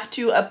I have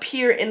to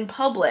appear in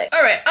public.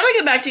 All right, I'm gonna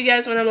get back to you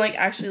guys when I'm like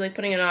actually like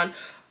putting it on,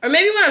 or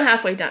maybe when I'm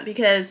halfway done,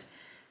 because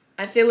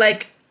I feel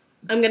like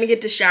I'm gonna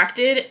get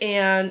distracted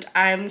and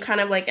I'm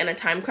kind of like in a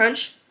time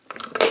crunch.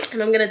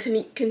 And I'm gonna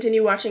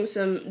continue watching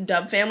some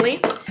Dub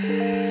Family.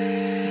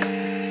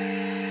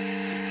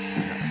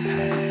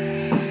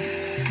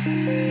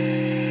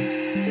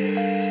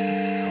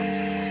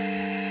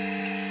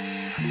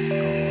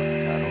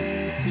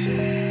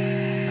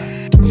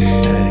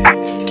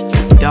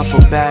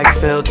 Duffel bag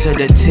filled to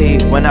the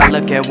teeth. When I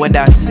look at what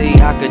I see,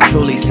 I could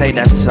truly say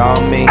that's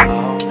all me.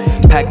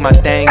 Pack my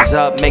things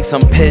up, make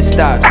some pit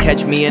stops.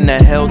 Catch me in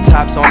the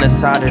hilltops on the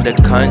side of the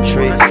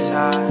country.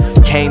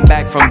 Came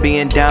back from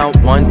being down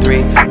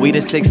 1-3. We the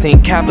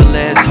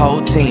𝐒𝐮𝐬𝐢𝐧𝐞𝐬𝐢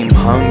whole team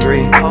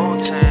hungry.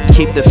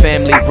 Keep the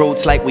family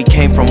roots like we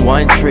came from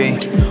one tree.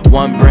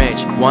 One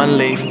branch, one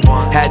leaf.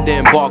 Had to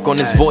embark on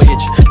this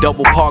voyage.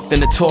 Double parked in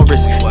the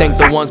Taurus. Thank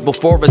the ones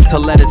before us to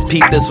let us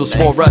peep this was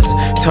for us.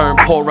 Turn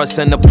porous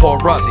into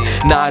pour up.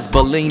 Nas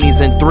Bellinis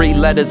in 3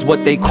 letters,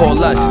 what they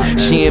call us.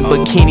 She in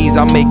bikinis,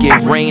 I make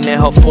it rain in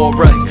her for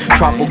us.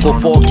 Tropical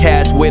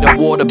forecast where the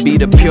water be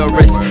the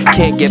purest.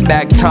 Can't get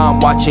back time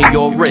watching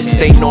your wrist.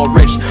 Stay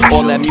nourish.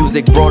 All that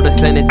music brought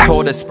us and it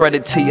taught us. Spread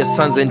it to your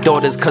sons and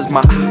daughters, cause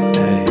my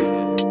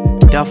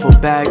duffel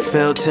bag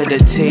filled to the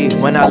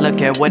teeth. When I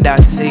look at what I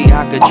see,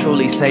 I could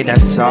truly say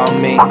that's all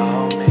me.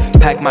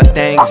 Pack my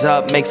things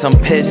up, make some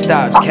pit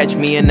stops. Catch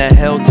me in the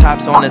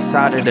hilltops on the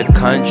side of the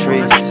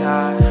country.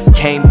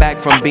 Came back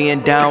from being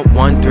down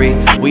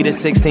 1-3. We the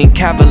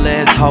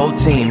𝐒𝐮𝐬𝐢𝐧𝐞𝐬𝐢 whole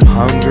team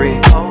hungry.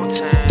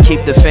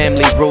 Keep the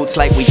family roots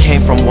like we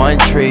came from one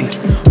tree.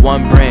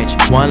 One branch,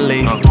 one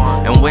leaf.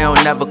 And we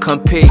don't never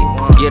compete.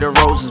 Yeah, the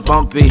roads is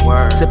bumpy.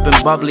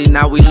 Sipping bubbly,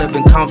 now we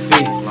living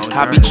comfy.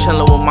 I be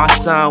chillin' with my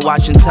son,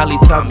 watching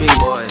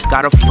Teletubbies.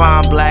 Got a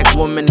fine black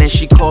woman and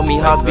she call me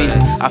hubby.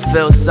 I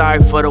feel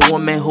sorry for the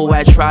woman who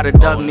had tried to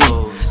dub me.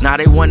 Now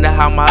they wonder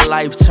how my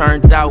life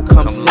turned out,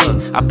 come see.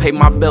 I pay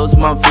my bills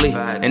monthly,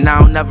 and I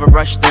don't never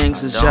rush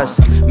things. It's just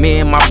me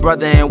and my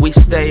brother and we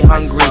stay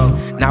hungry.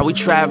 Now we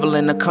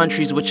traveling the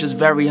countries, which is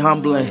very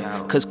humbling.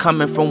 Cause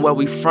coming from where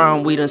we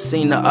from, we done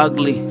seen the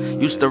ugly.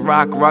 Used to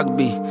rock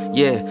rugby,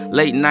 yeah,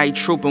 late night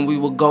trooping. We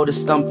would go to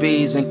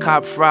Stumpy's and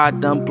cop fried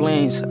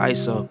dumplings.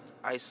 Ice up,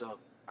 ice up,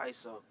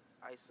 ice up,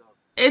 ice up.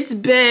 It's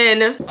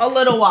been a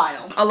little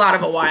while, a lot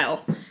of a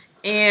while.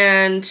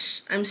 And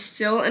I'm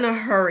still in a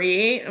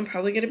hurry. I'm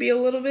probably gonna be a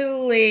little bit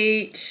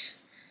late.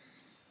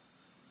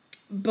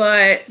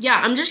 But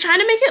yeah, I'm just trying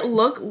to make it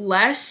look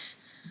less,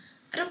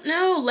 I don't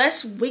know,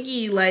 less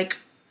wiggy, like,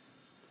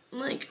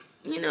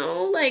 you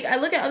know, like I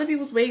look at other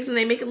people's wigs and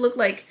they make it look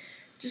like,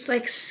 just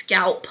like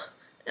scalp.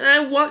 And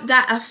I want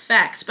that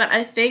effect, but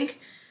I think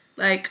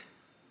like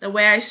the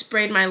way I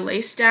sprayed my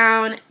lace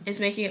down is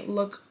making it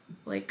look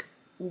like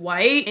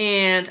white,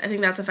 and I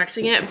think that's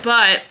affecting it.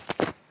 But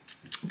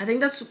I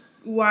think that's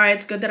why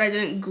it's good that I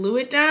didn't glue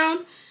it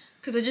down,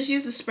 because I just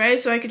used the spray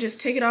so I could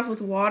just take it off with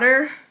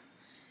water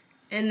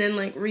and then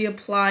like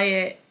reapply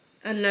it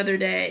another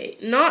day.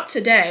 Not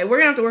today. We're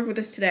gonna have to work with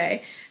this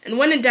today. And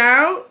when in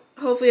doubt,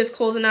 hopefully it's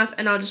cold enough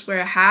and I'll just wear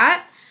a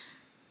hat.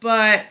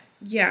 But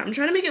yeah, I'm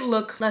trying to make it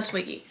look less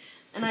wiggy.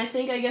 And I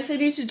think, I guess I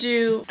need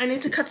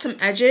to cut some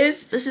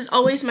edges. This is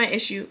always my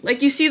issue.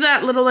 Like, you see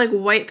that little like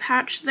white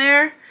patch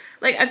there?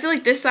 Like, I feel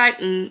like this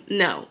side,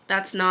 no,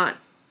 that's not.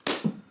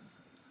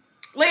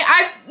 Like,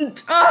 I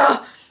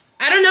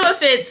don't know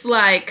if it's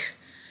like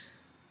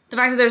the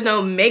fact that there's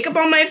no makeup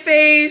on my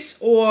face,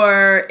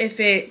 or if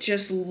it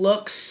just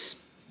looks,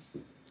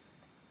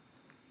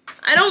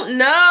 I don't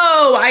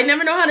know. I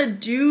never know how to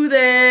do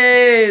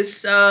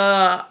this.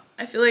 I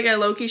feel like I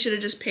low-key should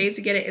have just paid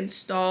to get it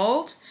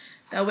installed.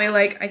 That way,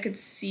 like, I could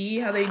see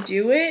how they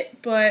do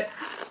it, but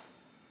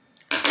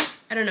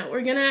I don't know.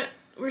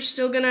 We're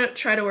still gonna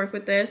try to work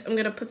with this. I'm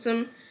gonna put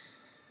some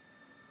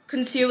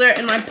concealer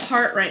in my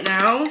part right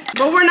now,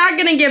 but we're not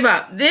gonna give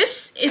up.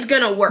 This is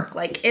gonna work.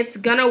 Like, it's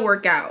gonna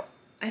work out.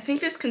 I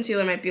think this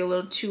concealer might be a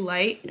little too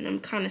light, and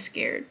I'm kind of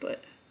scared,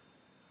 but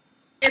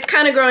it's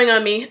kind of growing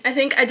on me. I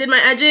think I did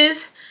my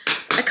edges,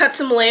 I cut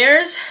some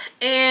layers,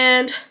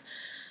 and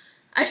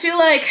I feel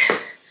like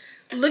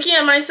looking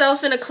at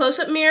myself in a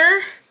close-up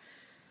mirror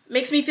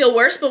makes me feel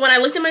worse, but when I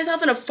looked at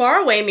myself in a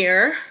faraway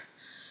mirror,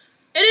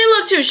 it didn't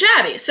look too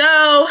shabby.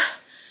 So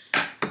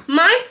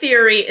my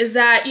theory is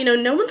that, you know,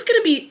 no one's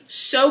gonna be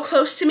so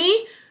close to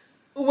me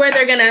where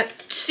they're gonna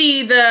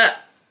see the,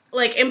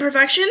 like,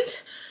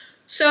 imperfections.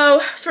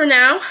 So for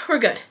now, we're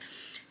good.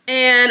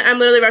 And I'm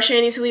literally rushing.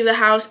 I need to leave the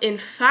house in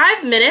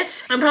 5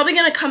 minutes. I'm probably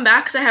gonna come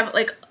back because I have,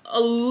 like, a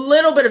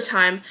little bit of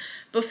time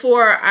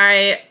before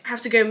I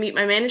have to go meet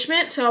my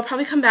management. So I'll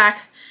probably come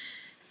back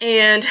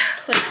and,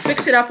 like,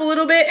 fix it up a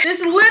little bit. This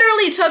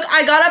literally took,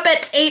 I got up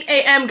at 8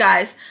 a.m.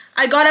 guys.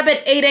 I got up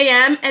at 8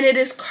 a.m. and it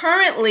is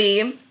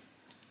currently,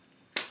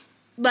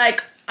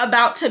 like,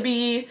 about to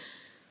be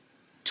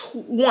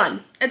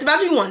 1. It's about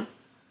to be 1.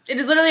 It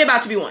is literally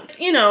about to be 1.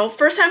 You know,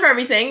 first time for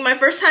everything. My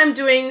first time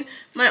doing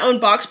my own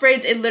box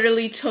braids, it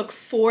literally took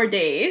 4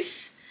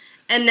 days.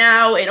 And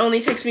now it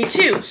only takes me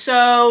 2.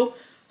 So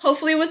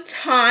hopefully with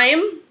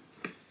time,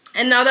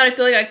 and now that I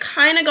feel like I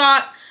kind of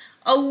got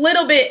a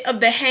little bit of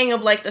the hang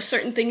of, like, the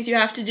certain things you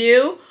have to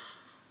do,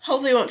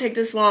 hopefully it won't take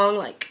this long,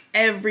 like,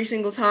 every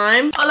single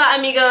time. Hola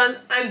amigos,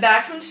 I'm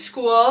back from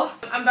school.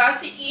 I'm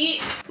about to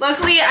eat.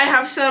 Luckily I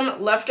have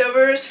some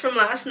leftovers from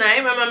last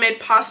night. My mom made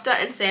pasta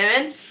and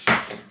salmon.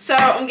 So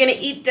I'm gonna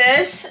eat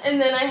this,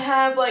 and then I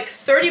have like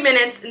 30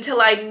 minutes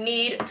until I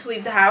need to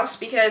leave the house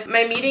because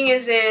my meeting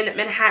is in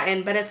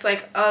Manhattan, but it's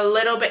like a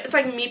little bit, it's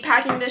like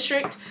meatpacking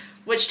district,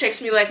 which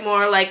takes me like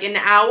more like an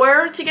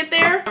hour to get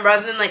there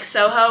rather than like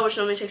Soho, which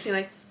normally takes me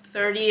like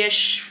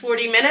 30-ish,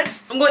 40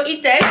 minutes. I'm going to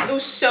eat this. It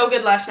was so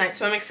good last night,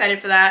 so I'm excited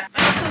for that.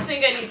 I also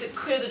think I need to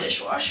clear the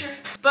dishwasher.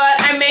 But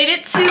I made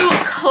it to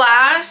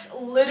class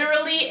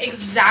literally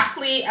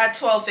exactly at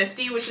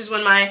 12:50, which is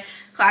when my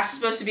class is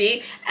supposed to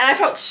be. And I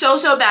felt so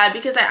bad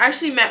because I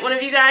actually met one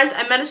of you guys.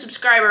 I met a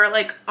subscriber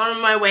like on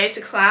my way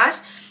to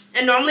class.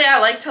 And normally I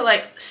like to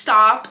like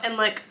stop and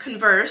like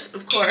converse,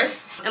 of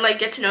course, and like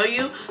get to know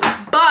you.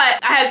 But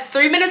I had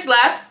 3 minutes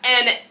left,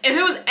 and if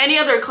it was any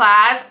other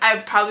class, I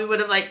probably would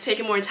have like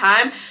taken more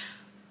time.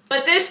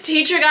 But this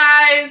teacher,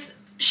 guys,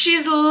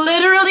 she's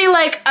literally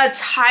like a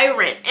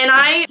tyrant.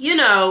 And you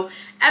know,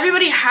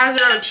 everybody has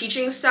their own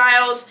teaching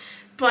styles,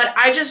 but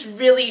I just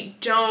really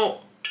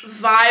don't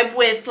vibe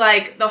with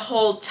like the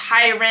whole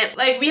tyrant.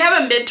 Like, we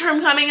have a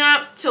midterm coming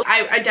up, so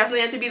I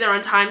definitely had to be there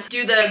on time to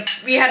do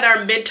we had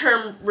our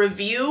midterm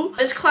review.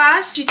 This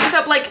class, she took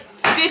up like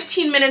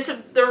 15 minutes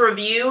of the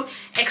review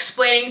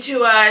explaining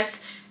to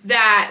us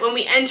that when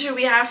we enter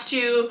we have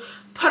to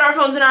put our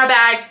phones in our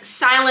bags,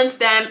 silence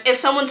them. If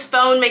someone's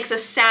phone makes a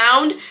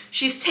sound,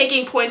 she's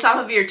taking points off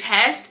of your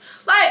test.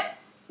 Like,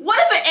 what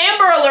if an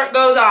Amber Alert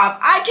goes off?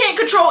 I can't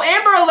control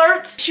Amber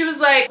Alerts. She was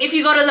like, if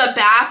you go to the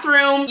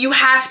bathroom, you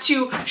have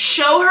to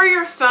show her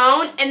your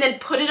phone and then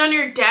put it on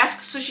your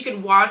desk so she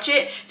can watch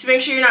it to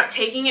make sure you're not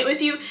taking it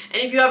with you. And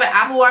if you have an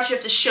Apple Watch, you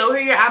have to show her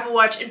your Apple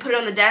Watch and put it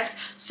on the desk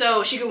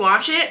so she can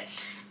watch it.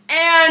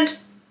 And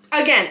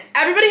again,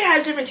 everybody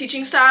has different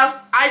teaching styles.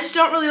 I just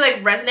don't really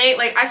like resonate.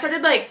 Like, I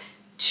started like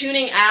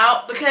tuning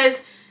out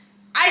because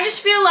I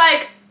just feel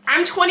like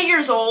I'm 20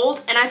 years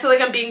old and I feel like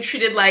I'm being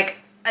treated like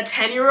a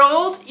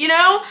 10-year-old, you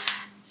know?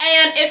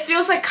 And it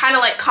feels like kind of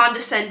like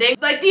condescending.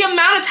 Like, the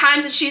amount of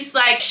times that she's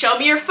like, show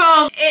me your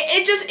phone,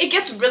 it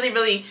gets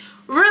really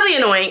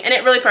annoying, and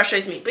it really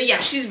frustrates me. But yeah,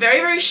 she's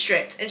very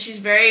strict and she's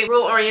very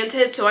rule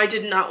oriented, so I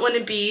did not want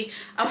to be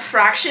a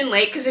fraction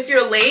late, because if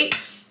you're late,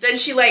 then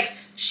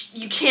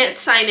you can't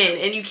sign in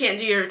and you can't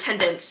do your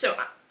attendance. So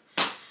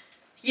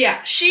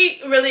yeah,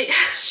 she really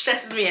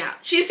stresses me out.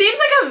 She seems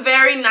like a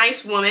very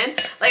nice woman.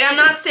 Like, I'm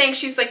not saying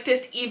she's like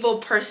this evil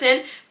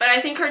person, but I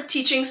think her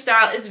teaching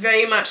style is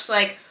very much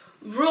like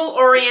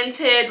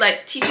rule-oriented,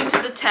 like teaching to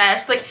the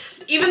test. Like,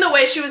 even the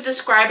way she was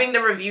describing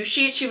the review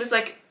sheet, she was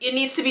like, it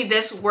needs to be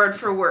this word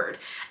for word.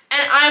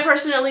 And I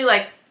personally,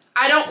 like,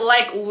 I don't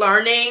like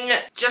learning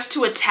just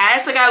to a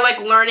test. Like, I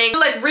like learning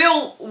like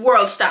real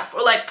world stuff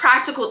or like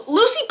practical.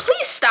 Lucy,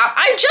 please stop.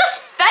 I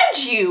just fed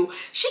you.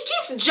 She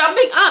keeps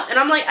jumping up and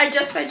I'm like, I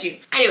just fed you.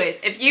 Anyways,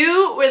 if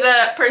you were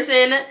the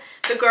person,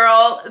 the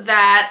girl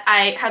that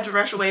I had to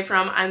rush away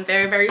from, I'm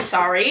very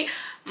sorry.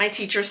 My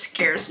teacher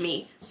scares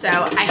me, so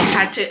I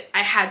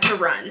had to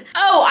run.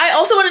 Oh, I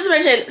also wanted to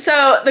mention,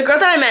 so the girl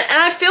that I met, and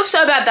I feel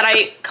so bad that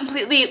I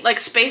completely like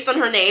spaced on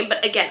her name,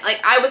 but again, like,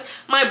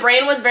 my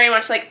brain was very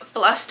much like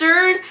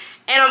flustered,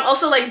 and I'm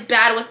also like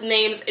bad with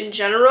names in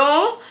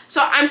general.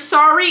 So I'm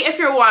sorry if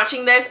you're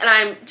watching this and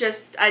I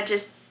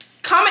just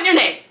comment your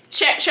name.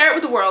 share it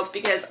with the world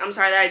because I'm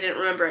sorry that I didn't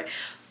remember it.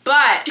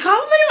 But she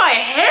complimented my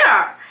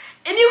hair.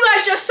 And you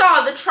guys just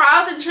saw the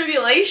trials and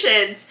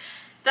tribulations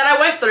that I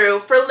went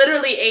through for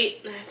literally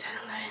 8, 9, 10,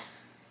 11,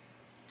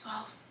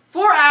 12,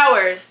 4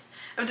 hours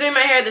of doing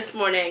my hair this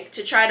morning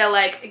to try to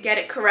like get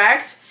it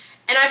correct.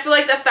 And I feel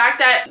like the fact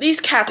that these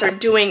cats are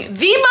doing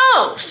the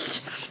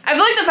most. I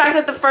feel like the fact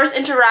that the first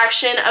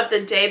interaction of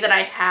the day that I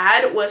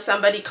had was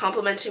somebody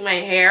complimenting my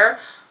hair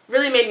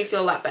really made me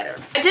feel a lot better.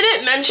 I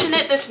didn't mention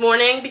it this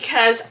morning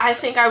because I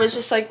think I was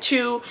just like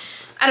too,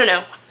 I don't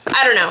know.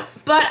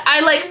 But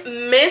I like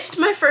missed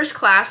my first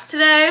class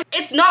today.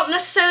 It's not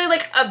necessarily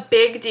like a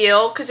big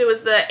deal because it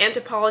was the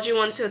anthropology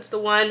one, so it's the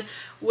one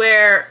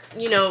where,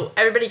 you know,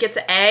 everybody gets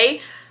an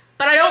A.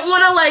 But I don't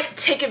want to like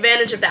take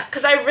advantage of that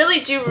because I really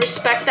do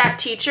respect that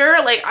teacher.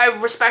 Like I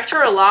respect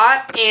her a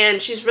lot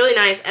and she's really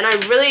nice and I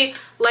really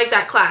like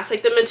that class.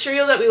 Like the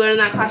material that we learned in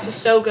that class is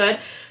so good.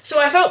 So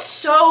I felt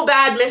so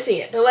bad missing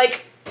it. But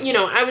like, you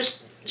know, I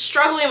was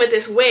struggling with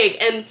this wig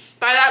and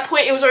by that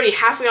point it was already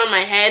halfway on my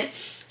head.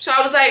 So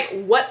I was like,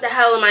 what the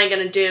hell am I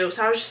gonna do?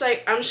 So I was just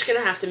like, I'm just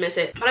gonna have to miss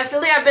it. But I feel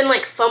like I've been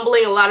like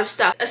fumbling a lot of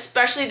stuff,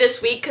 especially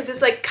this week because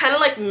it's like kind of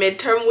like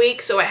midterm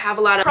week. So I have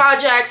a lot of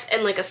projects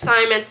and like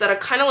assignments that are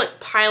kind of like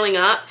piling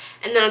up.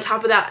 And then on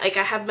top of that, like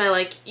I have my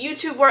like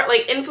YouTube work,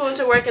 like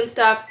influencer work and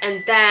stuff.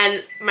 And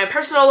then my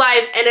personal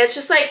life. And it's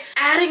just like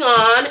adding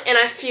on. And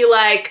I feel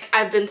like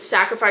I've been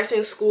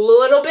sacrificing school a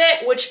little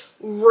bit, which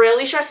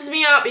really stresses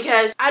me out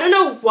because I don't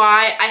know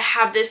why I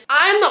have this.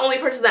 I'm the only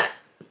person that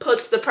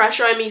puts the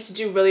pressure on me to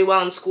do really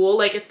well in school.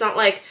 Like it's not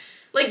like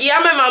yeah,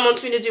 my mom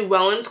wants me to do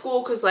well in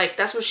school because like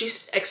that's what she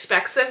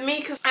expects of me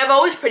because I've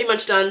always pretty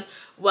much done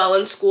well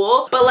in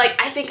school, but like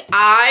I think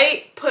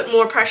I put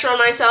more pressure on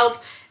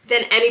myself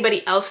than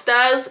anybody else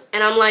does.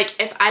 And I'm like,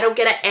 if I don't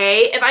get an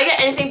A, if I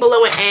get anything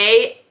below an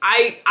A,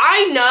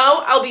 I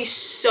know I'll be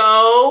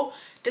so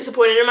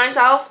disappointed in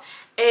myself.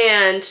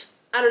 And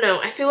I don't know,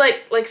 I feel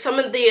like some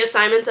of the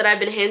assignments that I've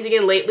been handing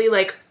in lately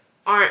like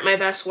aren't my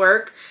best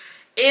work.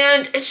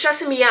 And it's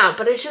stressing me out,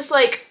 but it's just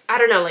like, I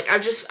don't know, like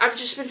I've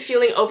just been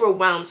feeling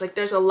overwhelmed. Like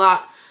there's a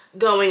lot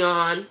going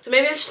on. So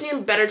maybe I just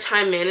need better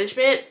time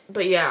management,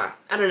 but yeah,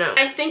 I don't know.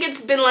 I think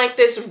it's been like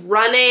this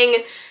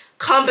running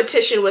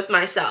competition with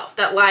myself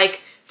that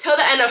like till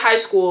the end of high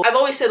school, I've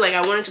always said like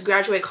I wanted to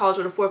graduate college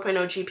with a 4.0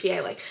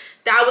 GPA. Like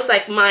that was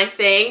like my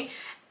thing.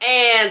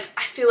 And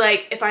I feel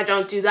like if I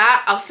don't do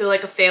that, I'll feel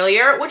like a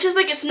failure, which is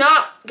like, it's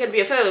not gonna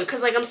be a failure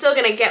because like I'm still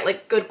gonna get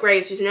like good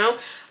grades, you know?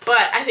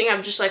 But I think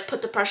I've just like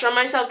put the pressure on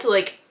myself to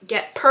like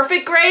get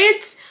perfect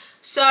grades.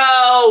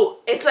 So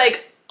it's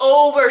like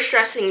over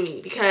stressing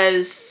me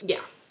because yeah.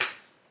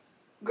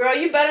 Girl,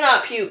 you better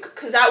not puke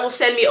because that will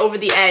send me over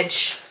the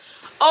edge.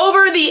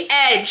 Over the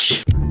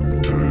edge.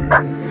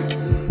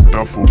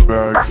 Duffel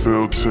bag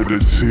filled to the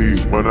T.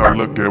 When I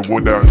look at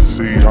what I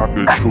see, I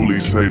could truly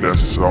say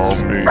that's all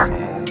me.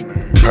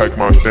 Pack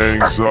my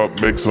things up,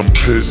 make some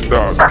pit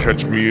stops.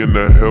 Catch me in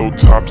the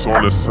hilltops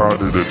on the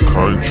side of the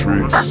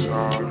country.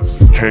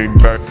 Came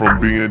back from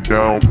being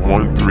down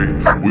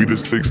 1-3. We the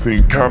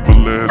 16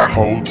 Cavaliers,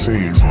 whole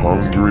team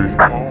hungry.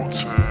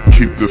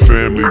 Keep the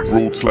family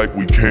roots like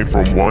we came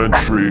from one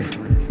tree.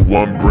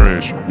 One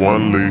branch,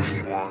 one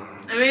leaf.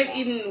 I may have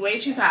eaten way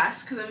too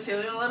fast because I'm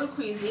feeling a little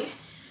queasy.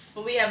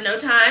 But we have no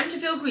time to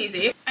feel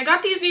queasy. I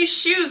got these new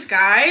shoes,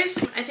 guys.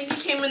 I think it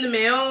came in the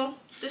mail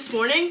this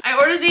morning. I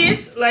ordered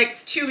these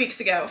like 2 weeks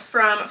ago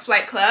from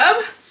Flight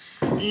Club.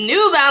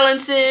 New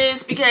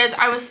Balances because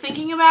I was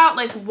thinking about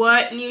like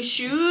what new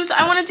shoes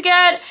I wanted to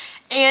get.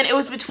 And it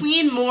was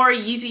between more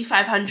Yeezy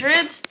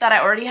 500s that I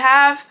already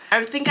have.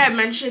 I think I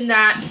mentioned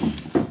that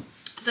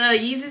the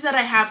Yeezys that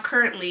I have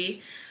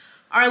currently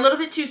are a little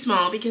bit too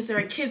small because they're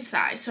a kid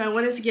size. So I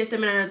wanted to get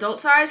them in an adult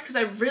size because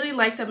I really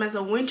like them as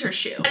a winter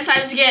shoe. I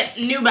decided to get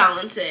New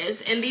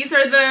Balances, and these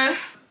are the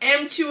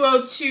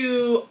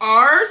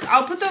M202Rs.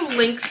 I'll put the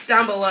links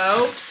down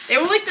below. They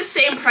were like the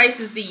same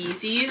price as the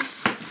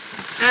Yeezys.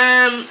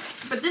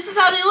 But this is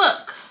how they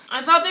look.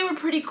 I thought they were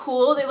pretty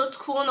cool. They looked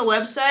cool on the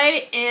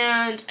website,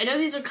 and I know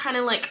these are kind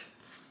of like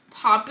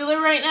popular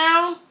right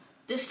now,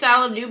 this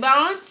style of New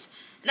Balance.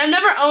 And I've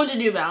never owned a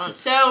New Balance,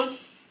 so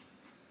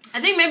I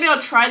think maybe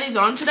I'll try these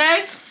on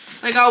today.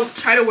 Like I'll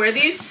try to wear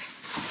these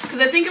because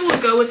I think it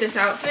will go with this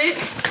outfit.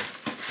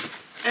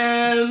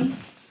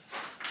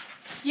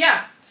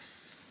 Yeah.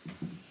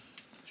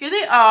 Here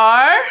they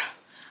are.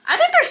 I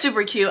think they're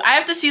super cute. I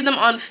have to see them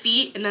on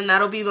feet and then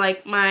that'll be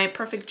like my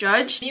perfect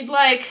judge. Need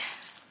like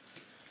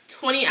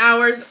 20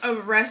 hours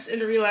of rest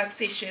and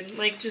relaxation.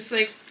 Like just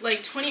like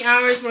 20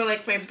 hours where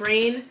like my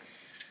brain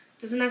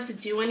doesn't have to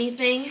do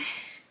anything.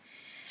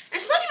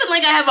 It's not even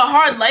like I have a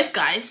hard life,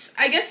 guys.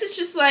 I guess it's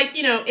just like,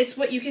 you know, it's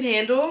what you can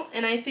handle.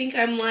 And I think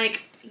I'm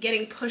like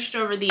getting pushed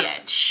over the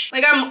edge.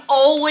 Like I'm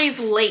always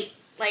late.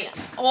 Like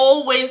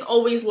always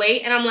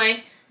late. And I'm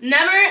like,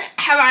 never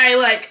have I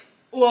like,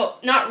 well,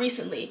 not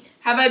recently,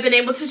 have I been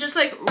able to just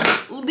like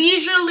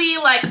leisurely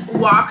like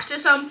walk to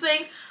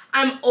something.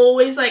 I'm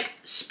always like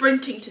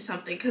sprinting to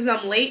something because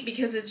I'm late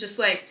because it's just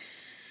like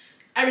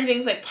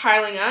everything's like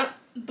piling up.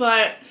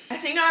 But I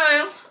think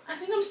I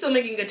think I'm still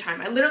making good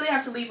time. I literally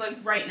have to leave like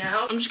right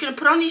now. I'm just gonna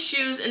put on these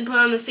shoes and put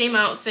on the same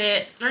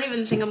outfit. I don't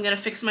even think I'm gonna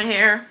fix my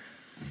hair.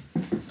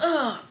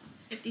 Ugh.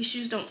 If these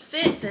shoes don't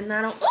fit, then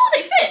I don't. Oh,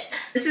 they fit!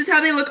 This is how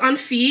they look on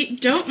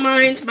feet. Don't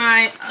mind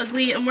my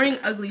ugly, I'm wearing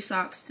ugly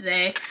socks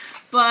today,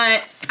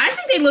 but I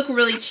think they look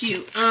really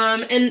cute.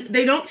 And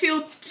they don't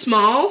feel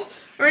small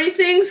or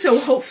anything, so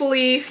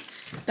hopefully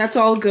that's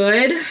all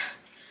good.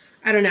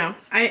 I don't know.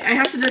 I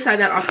have to decide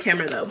that off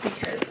camera though,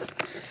 because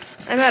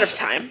I'm out of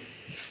time.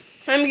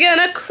 I'm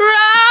gonna cry!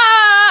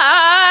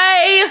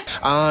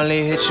 I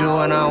only hit you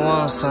when I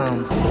want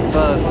some.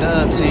 Fucked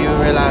up till you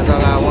realize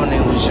all I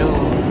wanted was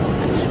you.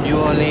 You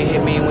only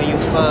hit me when you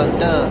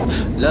fucked up.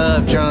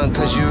 Love drunk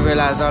cause you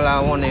realize all I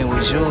wanted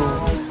was you.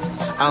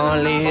 I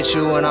only hit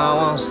you when I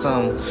want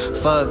some.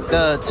 Fucked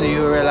up till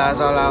you realize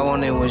all I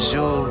wanted was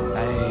you.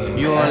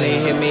 You only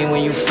hit me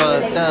when you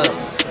fucked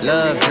up.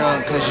 Love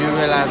drunk cause you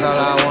realize all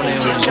I wanted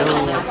was you.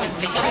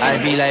 I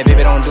be like,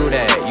 baby, don't do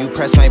that. You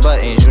press my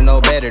buttons, you know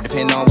better,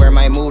 depending on where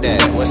my mood at.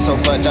 What's so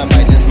fucked up,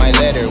 I just might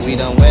let her. We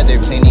done weather,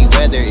 plenty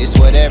weather, it's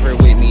whatever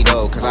with me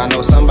though. Cause I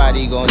know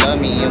somebody gon' love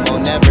me and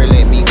won't never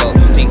let me go.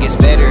 Think it's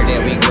better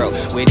that we grow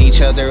with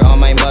each other on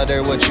my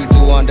mother. What you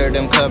do under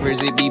them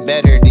covers, it be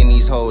better than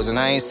these hoes. And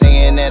I ain't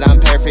saying that I'm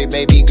perfect,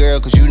 baby girl,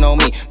 cause you know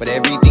me. But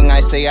everything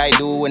I say I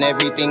do and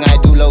everything I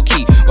do low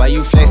key. Why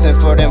you flexing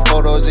for them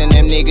photos and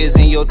them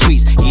niggas in your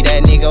tweets? He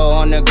that nigga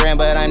on the gram,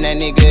 but I'm that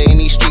nigga in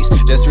these streets.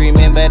 Just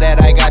remember that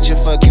I got you,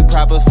 fuck you,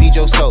 proper feed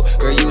your soul.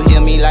 Girl, you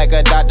hear me like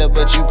a doctor,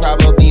 but you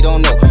probably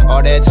don't know.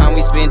 All that time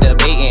we spend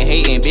debating,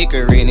 hating,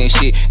 bickering and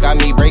shit. Got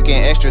me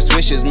breaking extra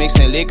swishes,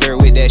 mixing liquor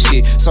with that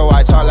shit. So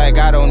I talk like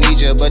I don't need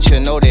you, but you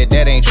know that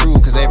that ain't true.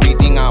 Cause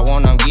everything I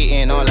want, I'm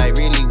getting. All I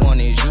really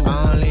want is you.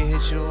 I only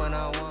hit you when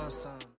I